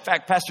Bible study. In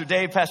fact, Pastor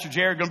Dave, Pastor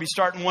Jerry are going to be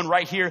starting one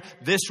right here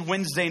this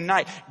Wednesday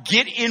night.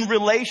 Get in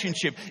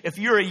relationship. If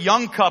you're a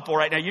young couple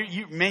right now,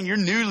 you're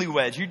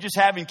newlyweds, you're just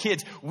having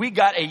kids. We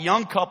got a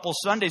young couple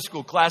Sunday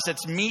school class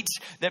that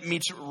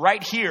meets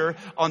right here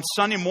on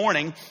Sunday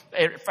morning.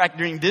 In fact,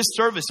 during this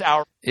service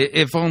hour.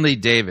 If only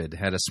David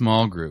had a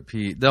small group,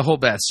 the whole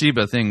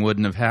Bathsheba thing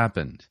wouldn't have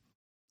happened.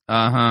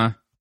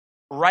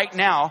 Right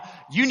now,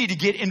 you need to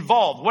get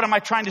involved. What am I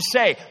trying to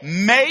say?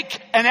 Make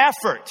an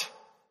effort.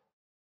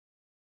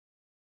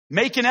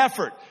 Make an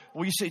effort.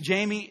 Well, you say,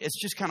 Jamie,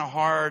 it's just kind of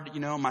hard.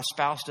 You know, my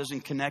spouse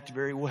doesn't connect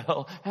very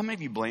well. How many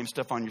of you blame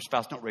stuff on your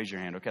spouse? Don't raise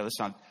your hand, okay? Let's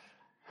not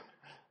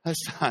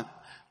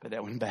put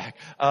that one back.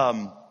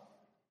 My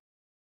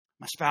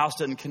spouse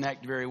doesn't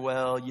connect very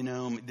well, you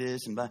know,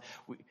 this and that.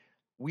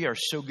 We are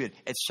so good.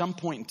 At some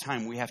point in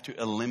time, we have to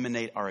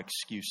eliminate our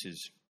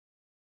excuses.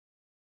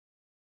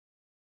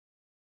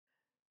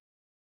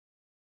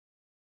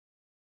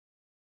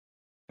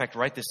 In fact,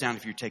 write this down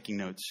if you're taking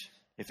notes.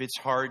 If it's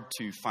hard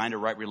to find a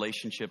right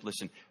relationship,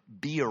 listen,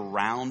 be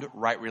around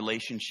right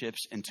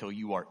relationships until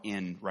you are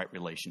in right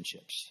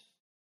relationships.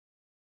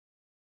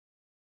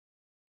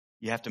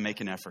 You have to make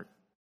an effort.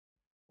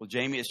 Well,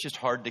 Jamie, it's just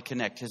hard to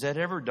connect. Has that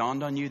ever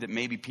dawned on you that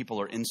maybe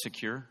people are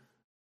insecure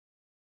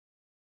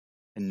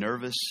and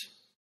nervous?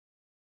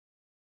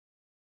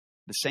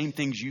 The same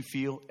things you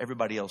feel,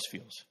 everybody else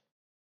feels.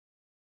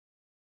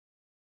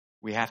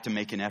 We have to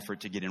make an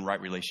effort to get in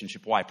right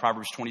relationship. Why?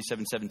 Proverbs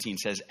 27:17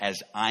 says,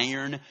 as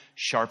iron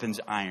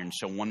sharpens iron,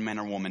 so one man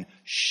or woman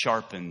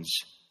sharpens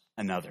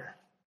another.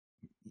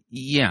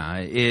 Yeah,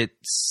 it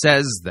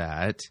says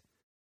that.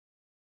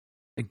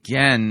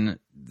 again,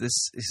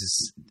 this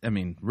is,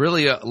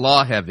 really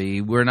law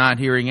heavy. We're not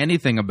hearing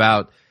anything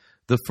about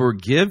the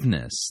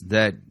forgiveness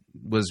that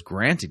was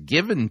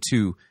given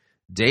to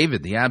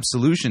David, the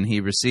absolution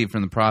he received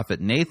from the prophet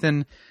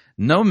Nathan.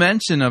 No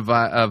mention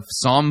of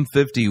Psalm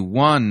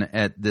 51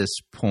 at this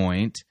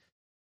point.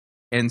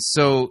 And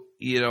so,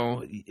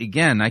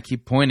 again, I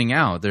keep pointing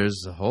out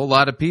there's a whole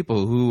lot of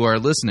people who are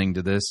listening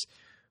to this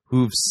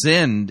who've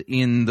sinned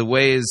in the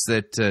ways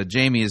that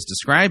Jamie is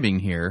describing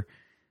here.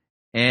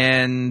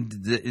 And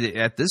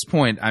at this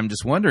point, I'm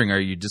just wondering, are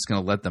you just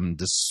going to let them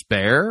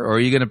despair, or are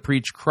you going to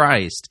preach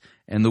Christ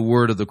and the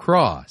word of the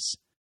cross?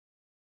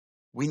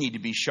 We need to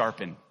be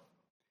sharpened.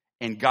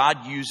 And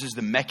God uses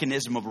the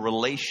mechanism of a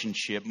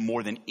relationship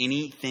more than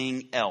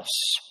anything else.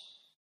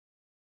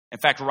 In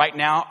fact, right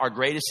now, our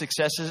greatest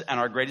successes and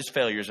our greatest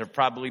failures have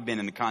probably been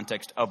in the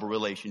context of a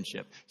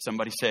relationship.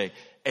 Somebody say,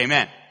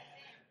 amen.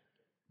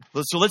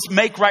 So let's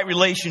make right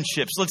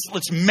relationships.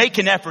 Let's make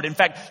an effort. In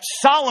fact,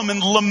 Solomon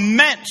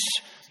laments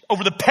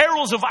over the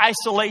perils of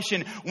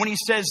isolation when he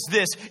says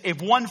this: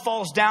 if one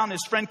falls down,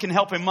 his friend can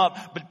help him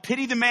up, but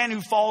pity the man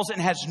who falls and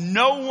has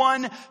no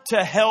one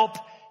to help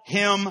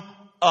him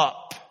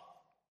up.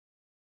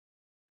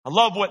 I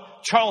love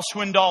what Charles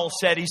Swindoll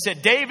said. He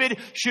said, David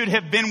should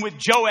have been with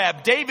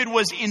Joab. David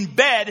was in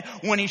bed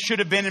when he should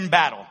have been in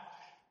battle.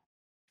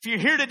 If you're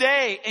here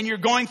today and you're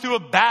going through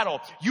a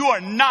battle, you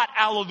are not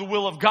out of the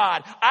will of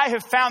God. I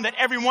have found that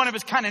every one of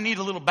us kind of need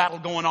a little battle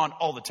going on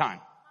all the time.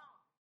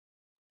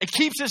 It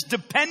keeps us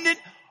dependent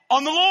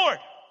on the Lord.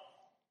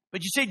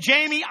 But you say,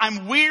 Jamie,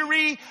 I'm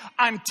weary,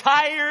 I'm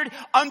tired,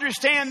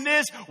 understand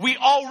this. We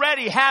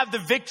already have the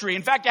victory.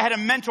 In fact, I had a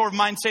mentor of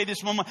mine say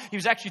this moment. He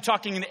was actually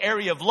talking in the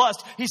area of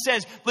lust. He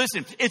says,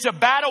 listen, it's a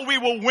battle we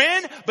will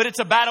win, but it's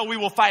a battle we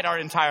will fight our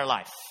entire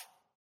life.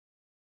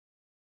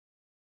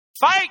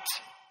 Fight!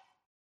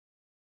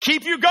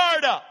 Keep your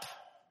guard up.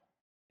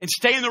 And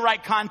stay in the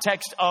right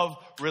context of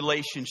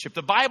relationship.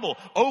 The Bible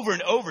over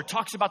and over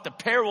talks about the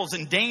perils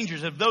and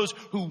dangers of those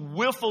who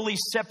willfully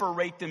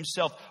separate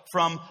themselves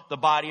from the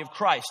body of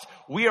Christ.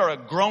 We are a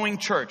growing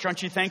church.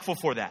 Aren't you thankful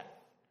for that?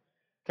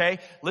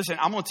 Okay? Listen,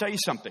 I'm going to tell you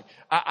something.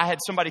 I had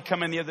somebody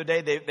come in the other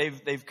day.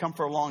 They've come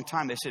for a long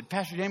time. They said,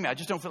 Pastor Jamie, I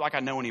just don't feel like I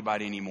know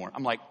anybody anymore.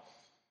 I'm like,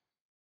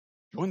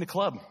 join the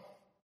club.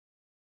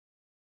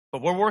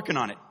 But we're working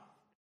on it.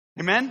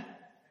 Amen?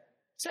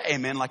 Say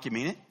amen like you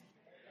mean it.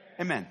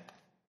 Amen.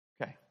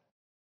 Okay.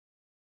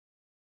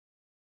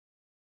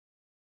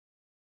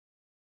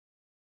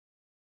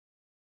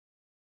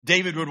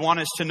 David would want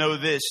us to know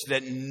this,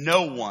 that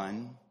no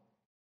one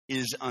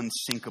is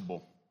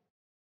unsinkable.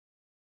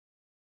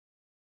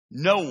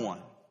 No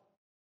one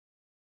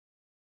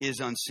is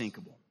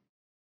unsinkable.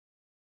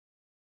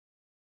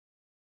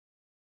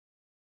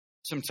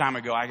 Some time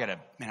ago, I got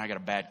a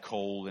bad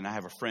cold, and I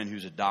have a friend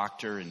who's a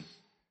doctor, and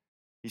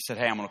he said,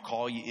 hey, I'm going to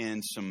call you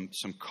in some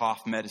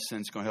cough medicine.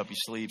 It's going to help you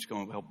sleep. It's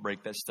going to help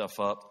break that stuff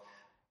up.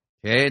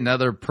 Okay,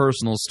 another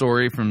personal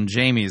story from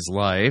Jamie's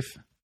life.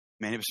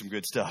 Man, it was some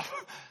good stuff.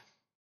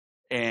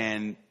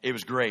 And it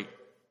was great.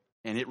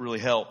 And it really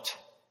helped.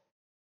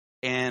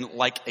 And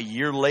like a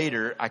year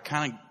later, I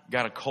kind of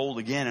got a cold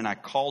again. And I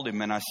called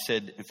him and I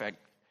said, in fact,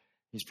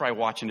 he's probably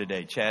watching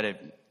today. Chad,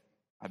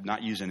 I'm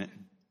not using it.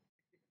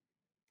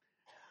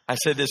 I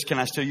said this, can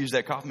I still use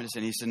that cough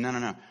medicine? He said,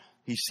 no.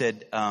 He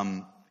said,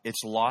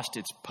 it's lost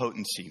its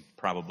potency,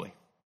 probably.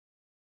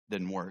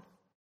 Didn't work.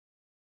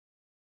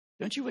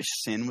 Don't you wish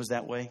sin was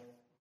that way?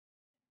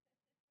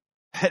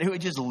 That it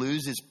would just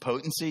lose its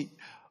potency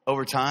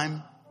over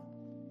time?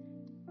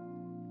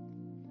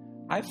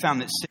 I've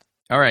found that sin...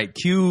 All right,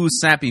 cue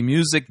sappy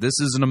music. This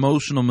is an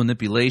emotional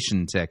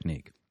manipulation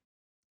technique.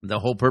 The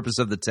whole purpose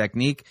of the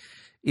technique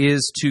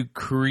is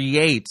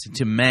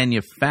to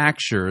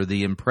manufacture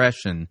the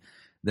impression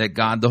that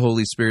God the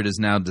Holy Spirit is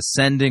now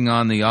descending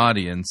on the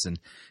audience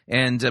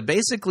and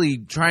basically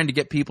trying to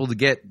get people to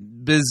get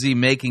busy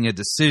making a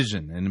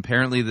decision. And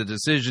apparently the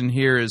decision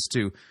here is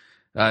to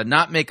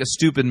not make a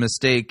stupid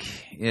mistake,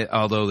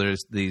 although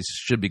these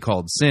should be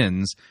called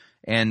sins,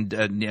 and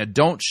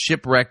don't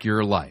shipwreck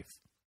your life.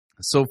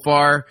 So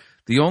far,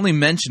 the only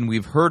mention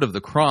we've heard of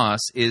the cross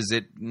is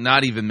it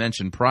not even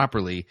mentioned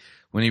properly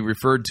when he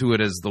referred to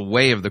it as the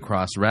way of the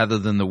cross rather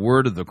than the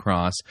word of the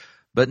cross.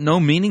 But no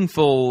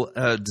meaningful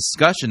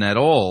discussion at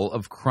all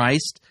of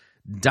Christ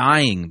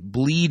dying,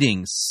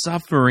 bleeding,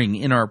 suffering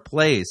in our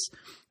place,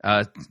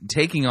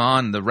 taking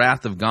on the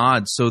wrath of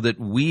God so that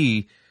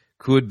we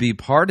could be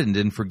pardoned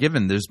and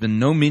forgiven. There's been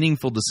no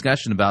meaningful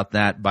discussion about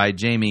that by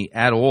Jamie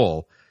at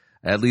all,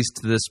 at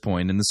least to this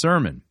point in the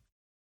sermon.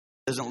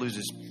 It doesn't lose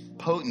its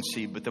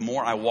potency, but the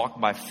more I walk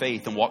by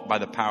faith and walk by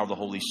the power of the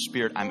Holy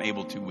Spirit, I'm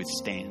able to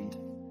withstand.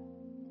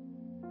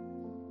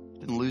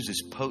 It doesn't lose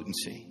its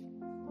potency.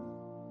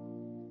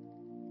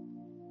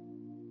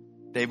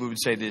 David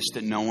would say this,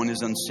 that no one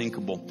is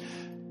unsinkable.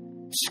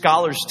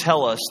 Scholars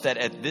tell us that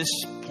at this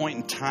point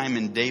in time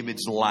in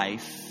David's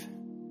life,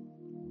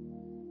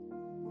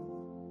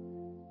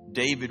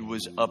 David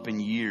was up in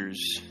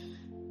years.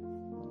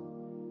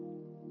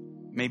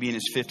 Maybe in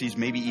his 50s,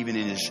 maybe even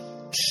in his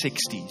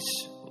 60s.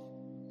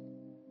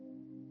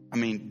 I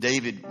mean,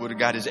 David would have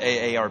got his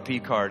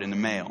AARP card in the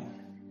mail.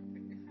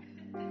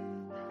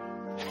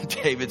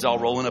 David's all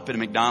rolling up at a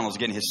McDonald's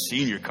getting his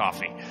senior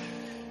coffee.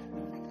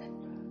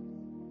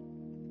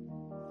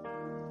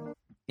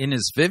 In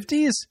his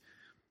 50s?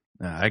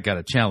 I got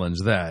to challenge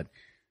that.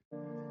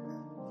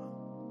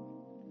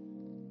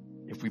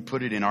 If we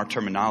put it in our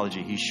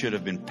terminology, he should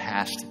have been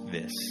past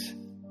this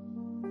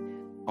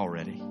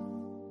already.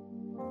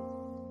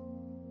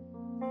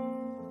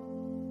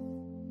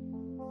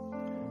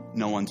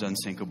 No one's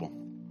unsinkable.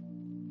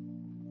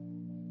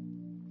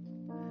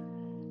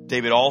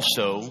 David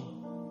also,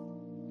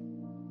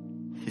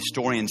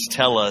 historians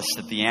tell us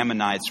that the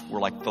Ammonites were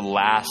like the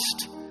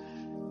last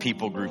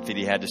people group that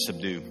he had to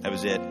subdue. That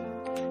was it.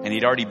 And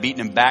he'd already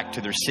beaten them back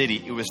to their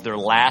city. It was their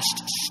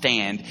last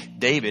stand.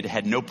 David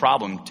had no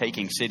problem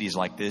taking cities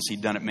like this.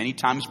 He'd done it many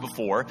times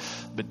before.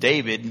 But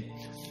David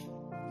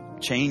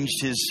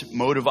changed his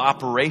mode of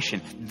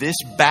operation. This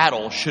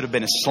battle should have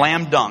been a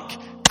slam dunk.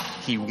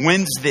 He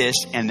wins this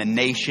and the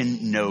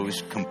nation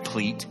knows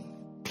complete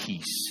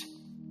peace.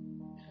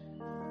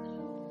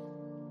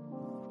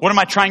 What am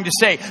I trying to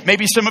say?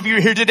 Maybe some of you are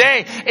here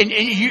today and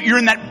you're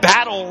in that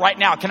battle right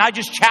now. Can I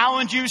just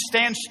challenge you?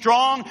 Stand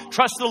strong,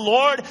 trust the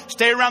Lord,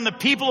 stay around the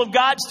people of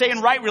God, stay in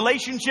right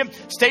relationship,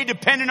 stay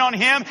dependent on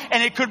Him,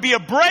 and it could be a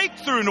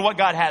breakthrough into what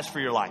God has for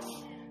your life.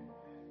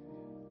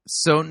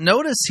 So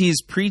notice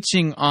he's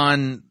preaching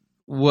on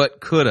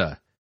what coulda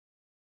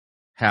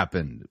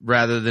happened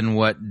rather than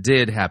what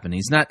did happen.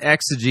 He's not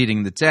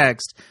exegeting the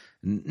text.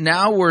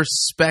 Now we're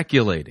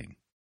speculating.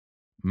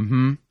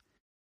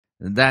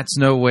 That's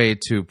no way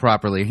to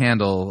properly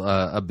handle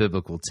a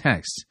biblical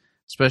text,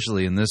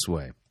 especially in this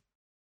way.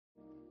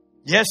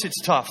 Yes, it's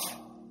tough.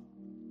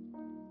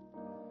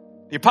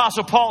 The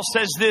Apostle Paul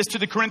says this to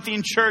the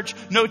Corinthian church: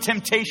 no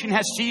temptation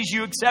has seized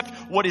you except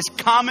what is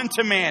common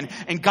to man.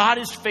 And God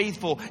is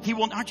faithful. He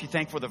will, aren't you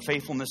thankful for the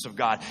faithfulness of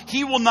God?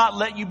 He will not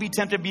let you be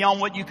tempted beyond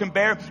what you can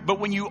bear.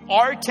 But when you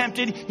are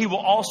tempted, He will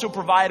also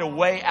provide a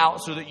way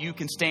out so that you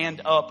can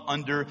stand up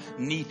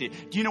underneath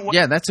it. Do you know what?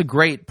 Yeah, that's a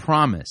great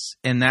promise.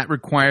 And that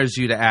requires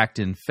you to act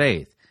in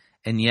faith.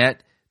 And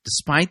yet,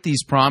 despite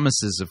these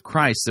promises of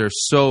Christ, there are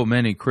so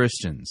many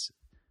Christians,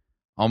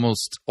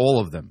 almost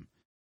all of them,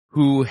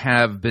 who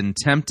have been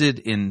tempted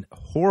in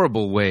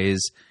horrible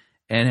ways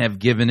and have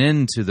given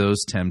in to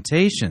those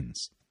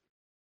temptations.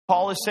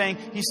 Paul is saying,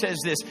 he says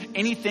this: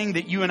 anything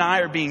that you and I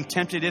are being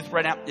tempted with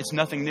right now, it's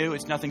nothing new,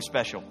 it's nothing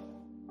special.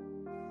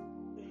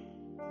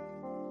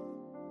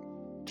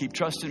 Keep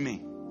trusting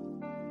me.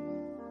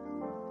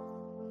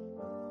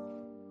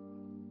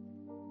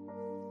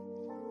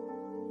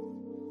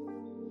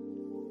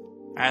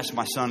 I asked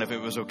my son if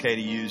it was okay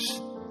to use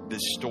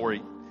this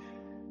story.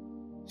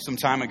 Some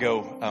time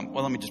ago,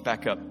 well, let me just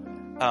back up.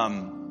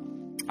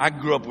 I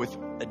grew up with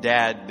a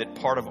dad that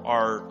part of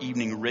our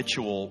evening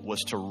ritual was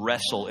to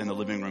wrestle in the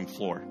living room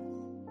floor.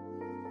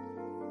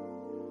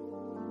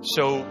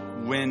 So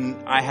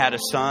when I had a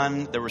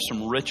son, there were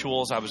some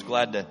rituals I was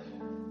glad to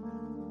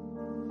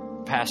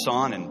pass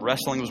on, and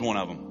wrestling was one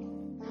of them.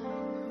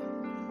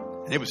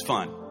 And it was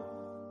fun.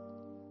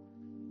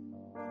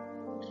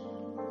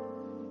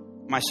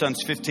 My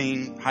son's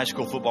 15, high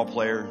school football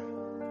player.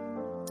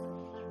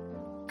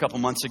 A couple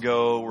months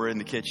ago, we're in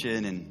the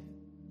kitchen and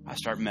I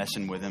start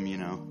messing with him,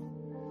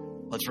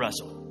 let's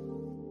wrestle.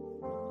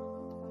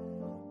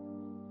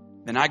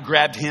 Then I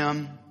grabbed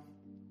him,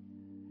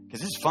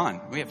 because this is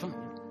fun. We have fun.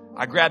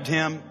 I grabbed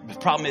him. The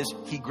problem is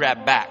he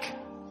grabbed back.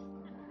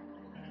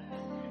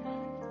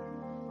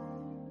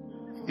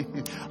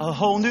 A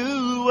whole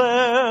new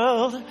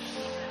world.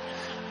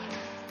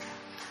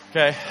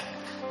 Okay.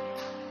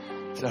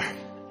 Sorry.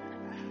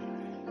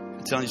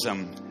 I'm telling you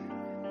something.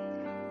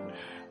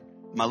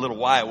 My little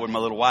Wyatt wasn't my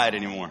little Wyatt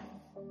anymore.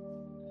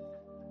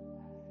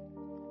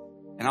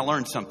 And I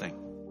learned something.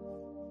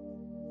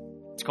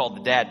 It's called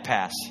the dad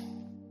pass.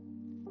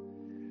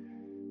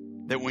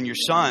 That when your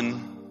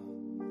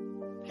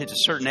son hits a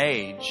certain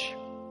age,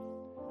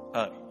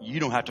 you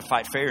don't have to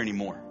fight fair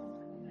anymore.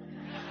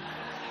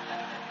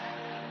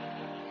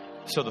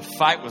 So the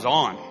fight was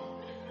on.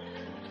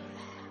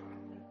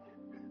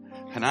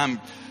 And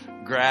I'm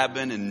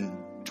grabbing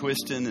and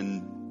twisting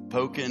and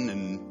poking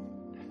and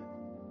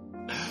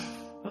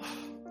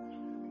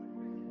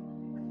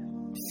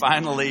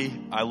finally,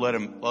 I let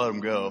him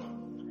go.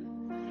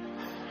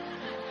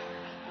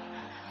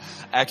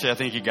 Actually, I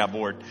think he got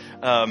bored.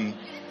 I'm like,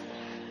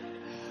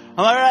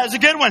 all right, that was a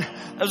good one.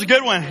 That was a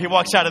good one. He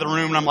walks out of the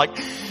room and I'm like,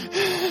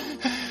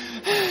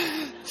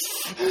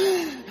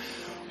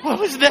 what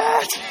was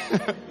that?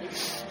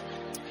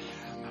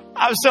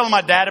 I was telling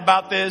my dad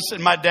about this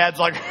and my dad's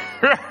like,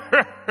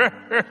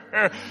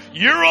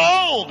 you're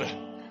old.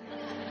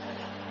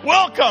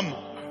 Welcome.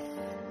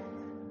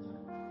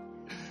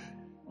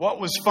 What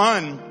was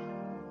fun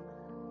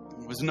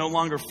was no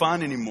longer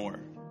fun anymore.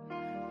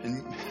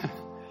 And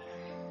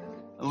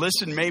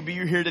listen, maybe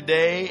you're here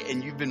today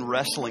and you've been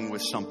wrestling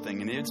with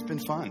something and it's been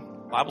fun.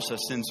 The Bible says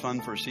sin's fun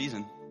for a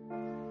season.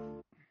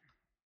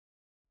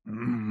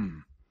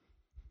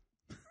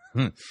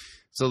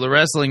 So the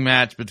wrestling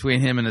match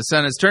between him and his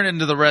son has turned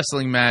into the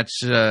wrestling match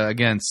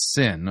against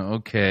sin.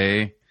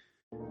 Okay.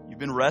 You've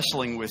been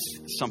wrestling with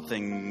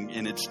something,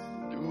 and it's,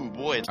 ooh,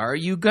 boy. Are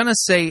you going to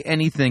say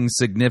anything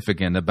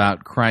significant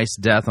about Christ's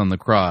death on the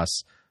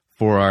cross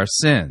for our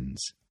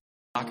sins?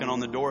 Knocking on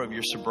the door of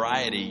your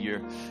sobriety.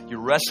 You're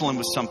wrestling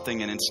with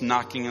something, and it's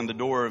knocking on the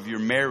door of your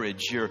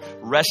marriage. You're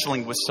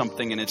wrestling with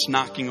something, and it's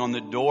knocking on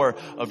the door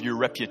of your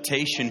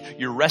reputation.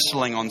 You're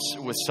wrestling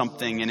with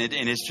something, and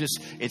it's just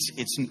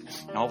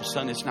all of a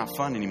sudden it's not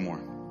fun anymore.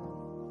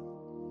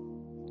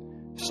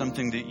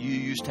 Something that you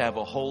used to have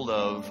a hold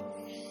of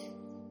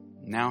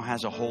now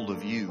has a hold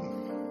of you.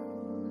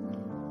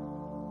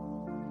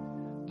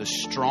 The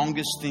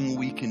strongest thing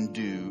we can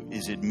do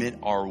is admit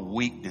our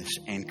weakness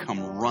and come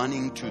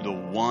running to the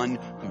one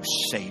who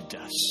saved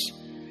us.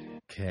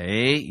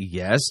 Okay,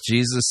 yes,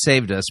 Jesus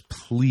saved us.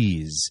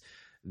 Please.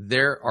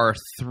 There are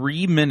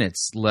 3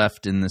 minutes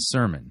left in the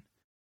sermon.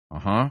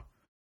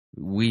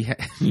 We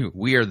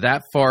are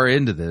that far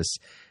into this,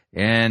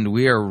 and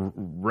we are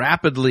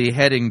rapidly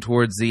heading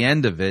towards the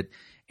end of it.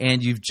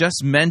 And you've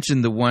just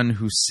mentioned the one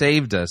who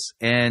saved us.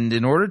 And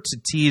in order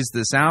to tease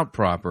this out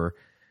proper,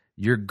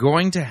 you're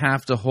going to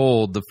have to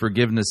hold the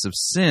forgiveness of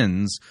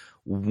sins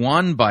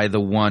won by the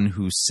one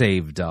who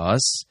saved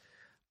us.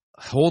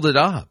 Hold it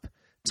up.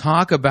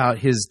 Talk about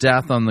his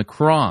death on the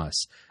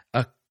cross.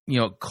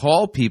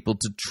 Call people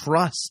to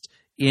trust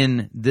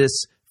in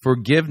this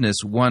forgiveness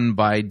won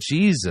by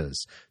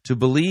Jesus, to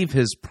believe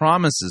his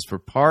promises for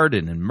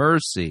pardon and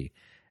mercy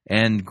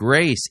and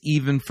grace,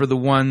 even for the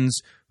ones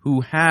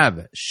who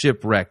have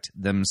shipwrecked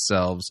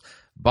themselves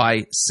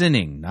by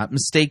sinning, not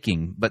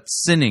mistaking, but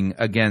sinning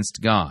against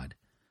God.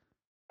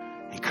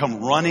 And come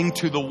running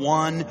to the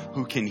one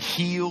who can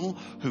heal,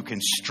 who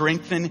can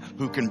strengthen,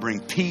 who can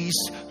bring peace,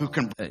 who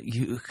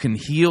can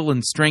heal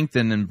and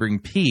strengthen and bring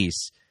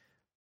peace.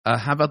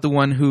 How about the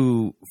one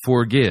who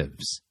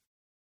forgives?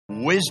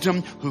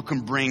 Wisdom, who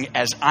can bring,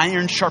 as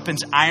iron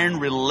sharpens iron,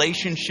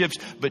 relationships.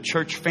 But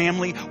church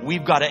family,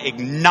 we've got to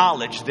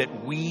acknowledge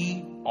that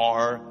we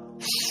are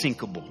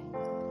sinkable.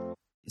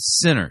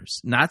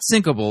 Sinners, not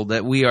sinkable,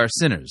 that we are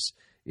sinners.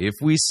 If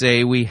we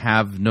say we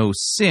have no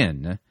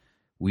sin,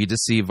 we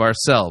deceive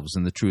ourselves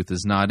and the truth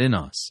is not in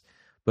us.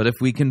 But if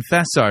we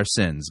confess our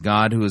sins,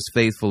 God, who is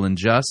faithful and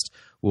just,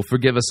 will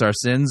forgive us our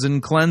sins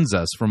and cleanse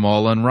us from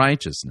all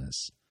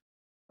unrighteousness.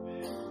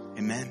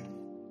 Amen.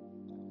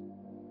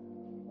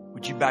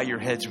 Would you bow your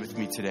heads with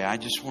me today? I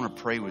just want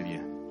to pray with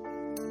you.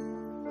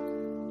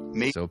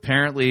 So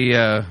apparently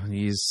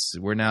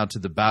we're now to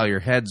the bow your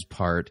heads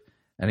part.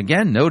 And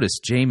again, notice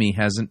Jamie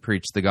hasn't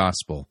preached the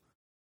gospel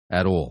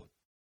at all.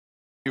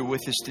 You're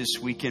with us this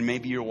weekend.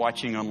 Maybe you're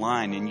watching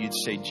online and you'd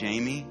say,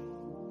 Jamie,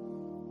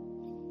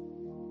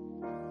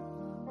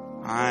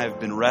 I've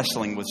been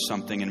wrestling with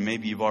something and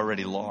maybe you've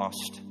already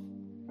lost.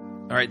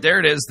 All right, there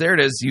it is. There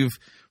it is. You've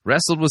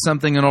wrestled with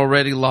something and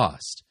already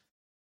lost.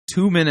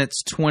 2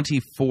 minutes,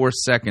 24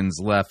 seconds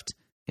left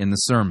in the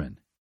sermon.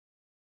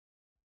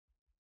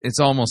 It's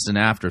almost an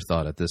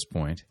afterthought at this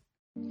point.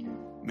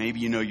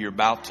 Maybe you know you're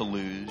about to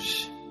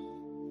lose.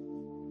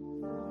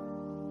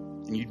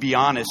 And you'd be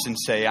honest and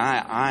say,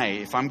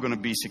 if I'm going to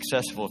be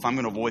successful, if I'm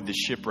going to avoid this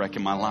shipwreck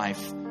in my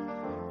life,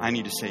 I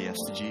need to say yes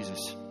to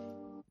Jesus.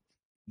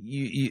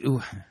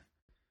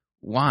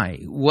 Why?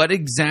 What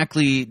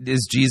exactly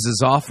is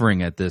Jesus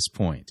offering at this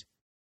point?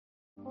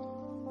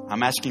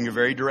 I'm asking a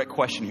very direct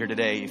question here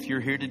today. If you're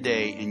here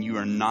today and you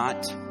are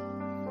not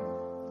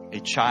a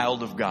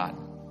child of God,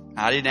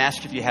 I didn't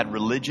ask if you had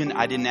religion.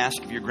 I didn't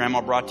ask if your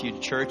grandma brought you to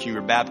church and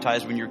you were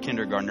baptized when you were a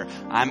kindergartner.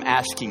 I'm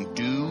asking,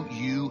 do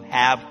you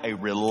have a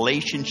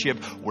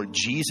relationship where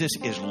Jesus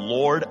is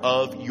Lord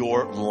of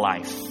your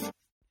life?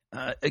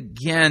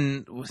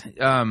 Again,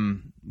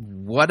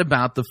 what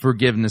about the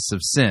forgiveness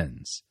of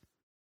sins?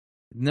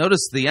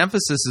 Notice the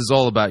emphasis is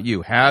all about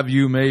you. Have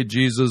you made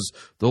Jesus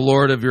the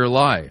Lord of your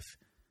life?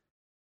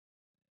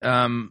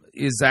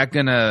 Is that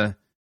going to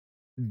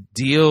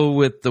deal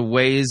with the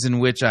ways in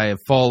which I have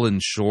fallen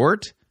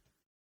short?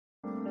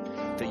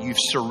 That you've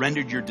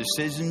surrendered your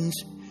decisions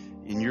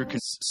and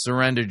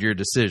surrendered your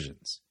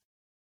decisions.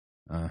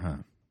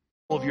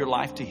 Of your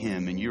life to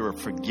Him, and you are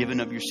forgiven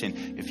of your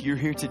sin. If you're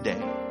here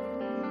today,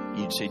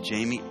 you'd say,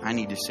 Jamie, I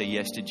need to say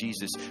yes to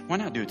Jesus. Why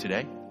not do it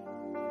today?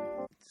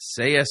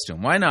 Say yes to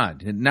Him. Why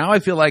not? Now I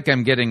feel like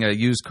I'm getting a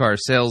used car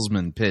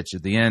salesman pitch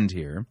at the end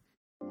here.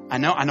 I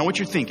know what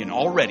you're thinking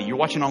already. You're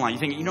watching online. You're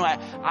thinking,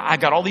 I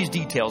got all these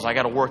details I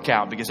got to work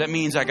out because that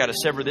means I got to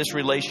sever this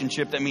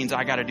relationship. That means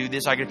I got to do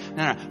this.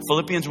 No.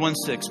 Philippians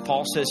 1:6,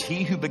 Paul says,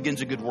 he who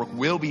begins a good work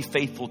will be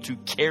faithful to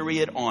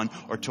carry it on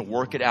or to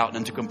work it out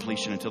unto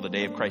completion until the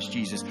day of Christ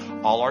Jesus.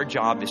 All our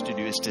job is to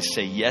do is to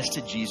say yes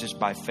to Jesus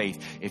by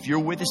faith. If you're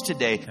with us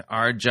today,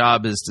 our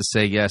job is to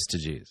say yes to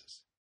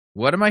Jesus.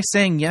 What am I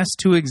saying yes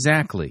to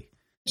exactly?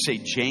 Say,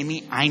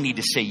 Jamie, I need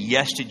to say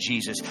yes to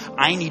Jesus.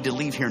 I need to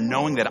leave here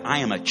knowing that I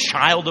am a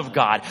child of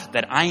God,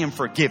 that I am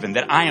forgiven,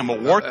 that I am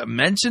a work.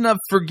 Mention of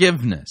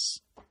forgiveness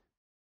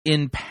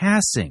in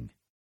passing.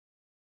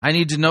 I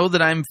need to know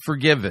that I'm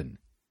forgiven.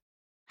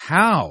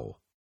 How?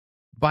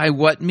 By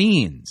what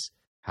means?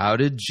 How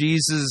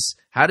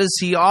does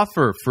he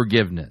offer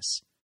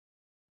forgiveness?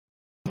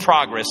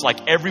 Progress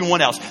like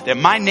everyone else, that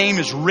my name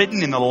is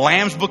written in the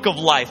Lamb's Book of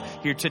Life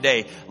here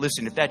today.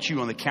 Listen, if that's you,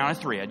 on the count of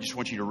 3, I just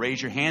want you to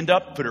raise your hand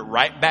up, put it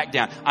right back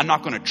down. I'm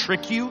not going to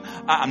trick you.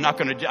 I'm not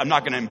going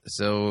to.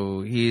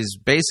 So he's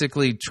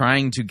basically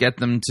trying to get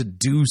them to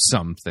do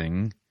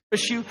something.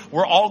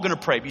 We're all going to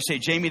pray. If you say,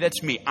 Jamie,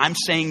 that's me. I'm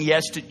saying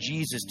yes to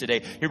Jesus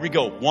today. Here we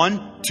go.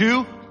 1,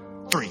 2,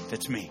 3.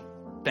 That's me.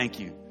 Thank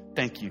you.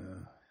 Thank you.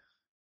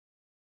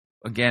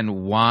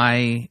 Again,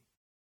 why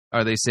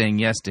are they saying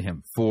yes to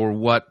him? For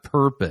what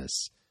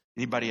purpose?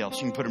 Anybody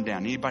else? You can put them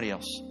down. Anybody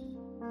else?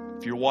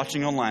 If you're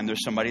watching online,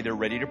 there's somebody there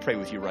ready to pray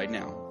with you right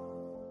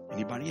now.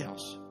 Anybody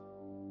else?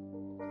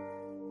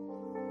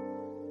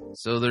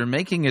 So they're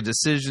making a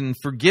decision.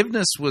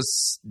 Forgiveness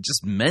was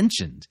just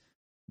mentioned,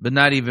 but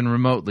not even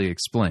remotely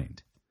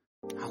explained.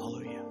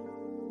 Hallelujah.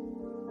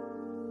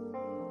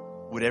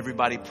 Would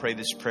everybody pray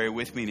this prayer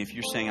with me? And if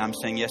you're saying, I'm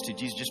saying yes to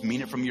Jesus, just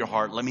mean it from your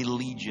heart. Let me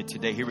lead you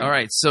today. Here we go. All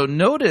right, so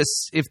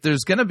notice if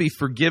there's going to be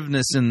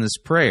forgiveness in this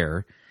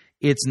prayer,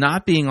 it's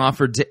not being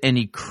offered to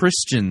any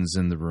Christians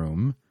in the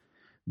room.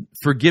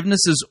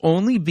 Forgiveness is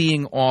only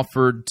being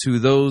offered to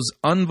those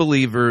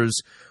unbelievers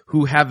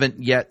who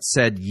haven't yet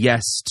said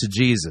yes to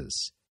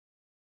Jesus.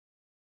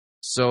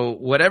 So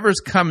whatever's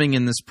coming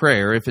in this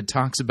prayer, if it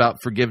talks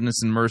about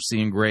forgiveness and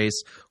mercy and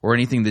grace or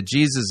anything that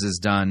Jesus has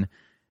done,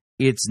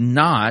 it's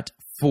not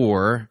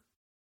for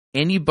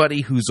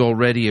anybody who's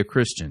already a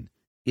Christian.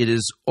 It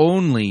is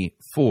only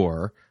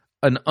for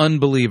an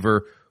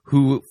unbeliever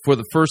who, for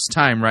the first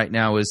time right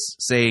now, is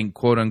saying,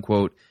 quote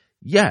unquote,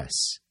 yes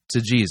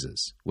to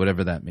Jesus,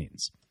 whatever that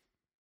means.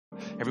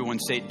 Everyone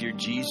say, Dear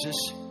Jesus,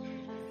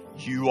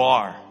 you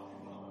are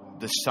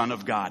the Son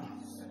of God.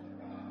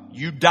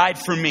 You died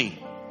for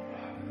me.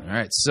 All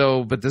right,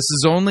 so, but this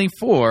is only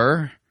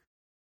for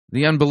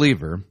the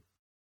unbeliever,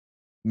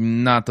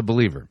 not the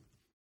believer.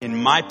 In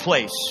my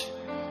place,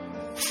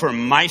 for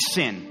my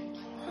sin.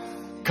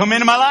 Come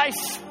into my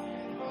life,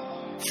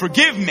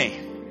 forgive me,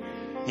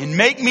 and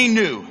make me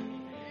new.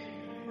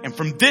 And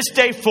from this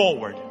day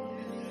forward,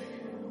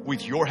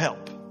 with your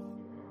help,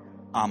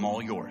 I'm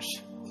all yours.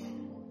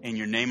 In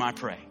your name I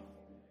pray.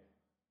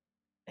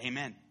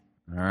 Amen.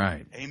 All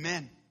right.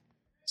 Amen.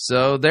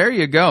 So there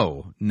you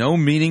go. No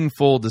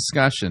meaningful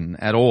discussion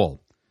at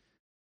all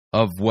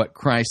of what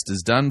Christ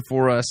has done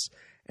for us.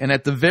 And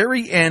at the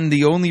very end,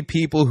 the only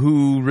people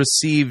who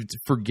received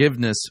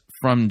forgiveness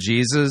from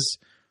Jesus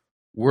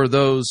were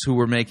those who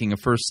were making a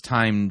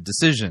first-time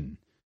decision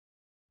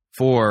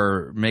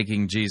for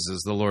making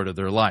Jesus the Lord of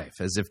their life,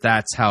 as if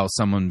that's how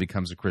someone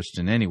becomes a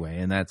Christian anyway,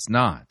 and that's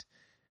not.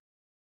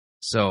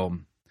 So,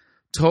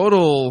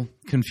 total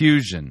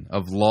confusion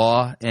of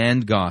law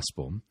and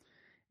gospel,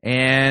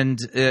 and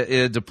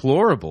a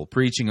deplorable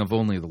preaching of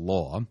only the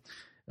law,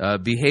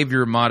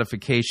 behavior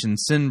modification,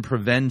 sin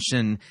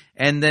prevention,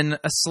 and then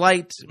a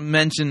slight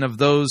mention of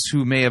those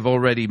who may have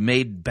already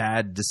made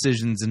bad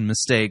decisions and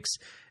mistakes,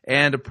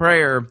 and a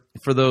prayer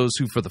for those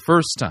who, for the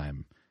first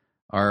time,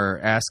 are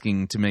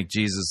asking to make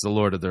Jesus the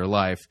Lord of their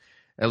life.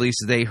 At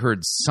least they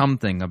heard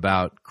something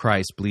about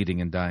Christ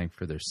bleeding and dying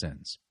for their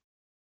sins.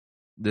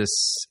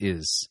 This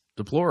is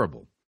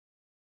deplorable.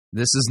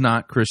 This is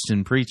not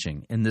Christian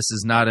preaching, and this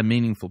is not a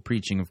meaningful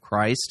preaching of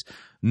Christ,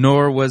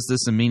 nor was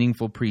this a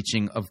meaningful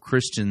preaching of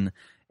Christian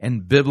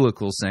and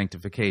biblical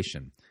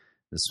sanctification.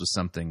 This was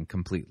something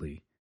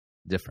completely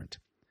different.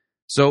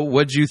 So,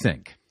 what'd you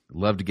think? I'd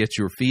love to get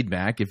your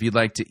feedback. If you'd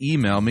like to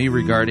email me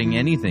regarding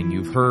anything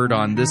you've heard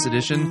on this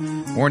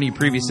edition or any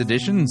previous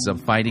editions of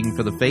Fighting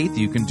for the Faith,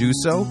 you can do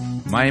so.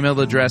 My email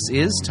address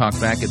is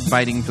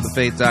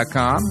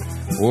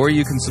talkback@fightingforthefaith.com, or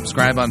you can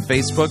subscribe on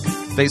Facebook,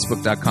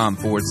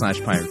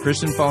 facebook.com/Pirate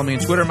Christian. Follow me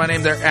on Twitter. My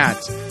name there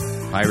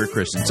 @Pirate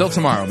Christian. Till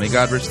tomorrow, may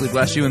God richly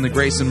bless you in the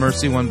grace and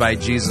mercy won by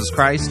Jesus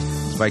Christ,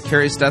 his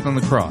vicarious death on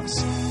the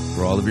cross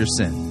for all of your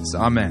sins.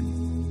 Amen.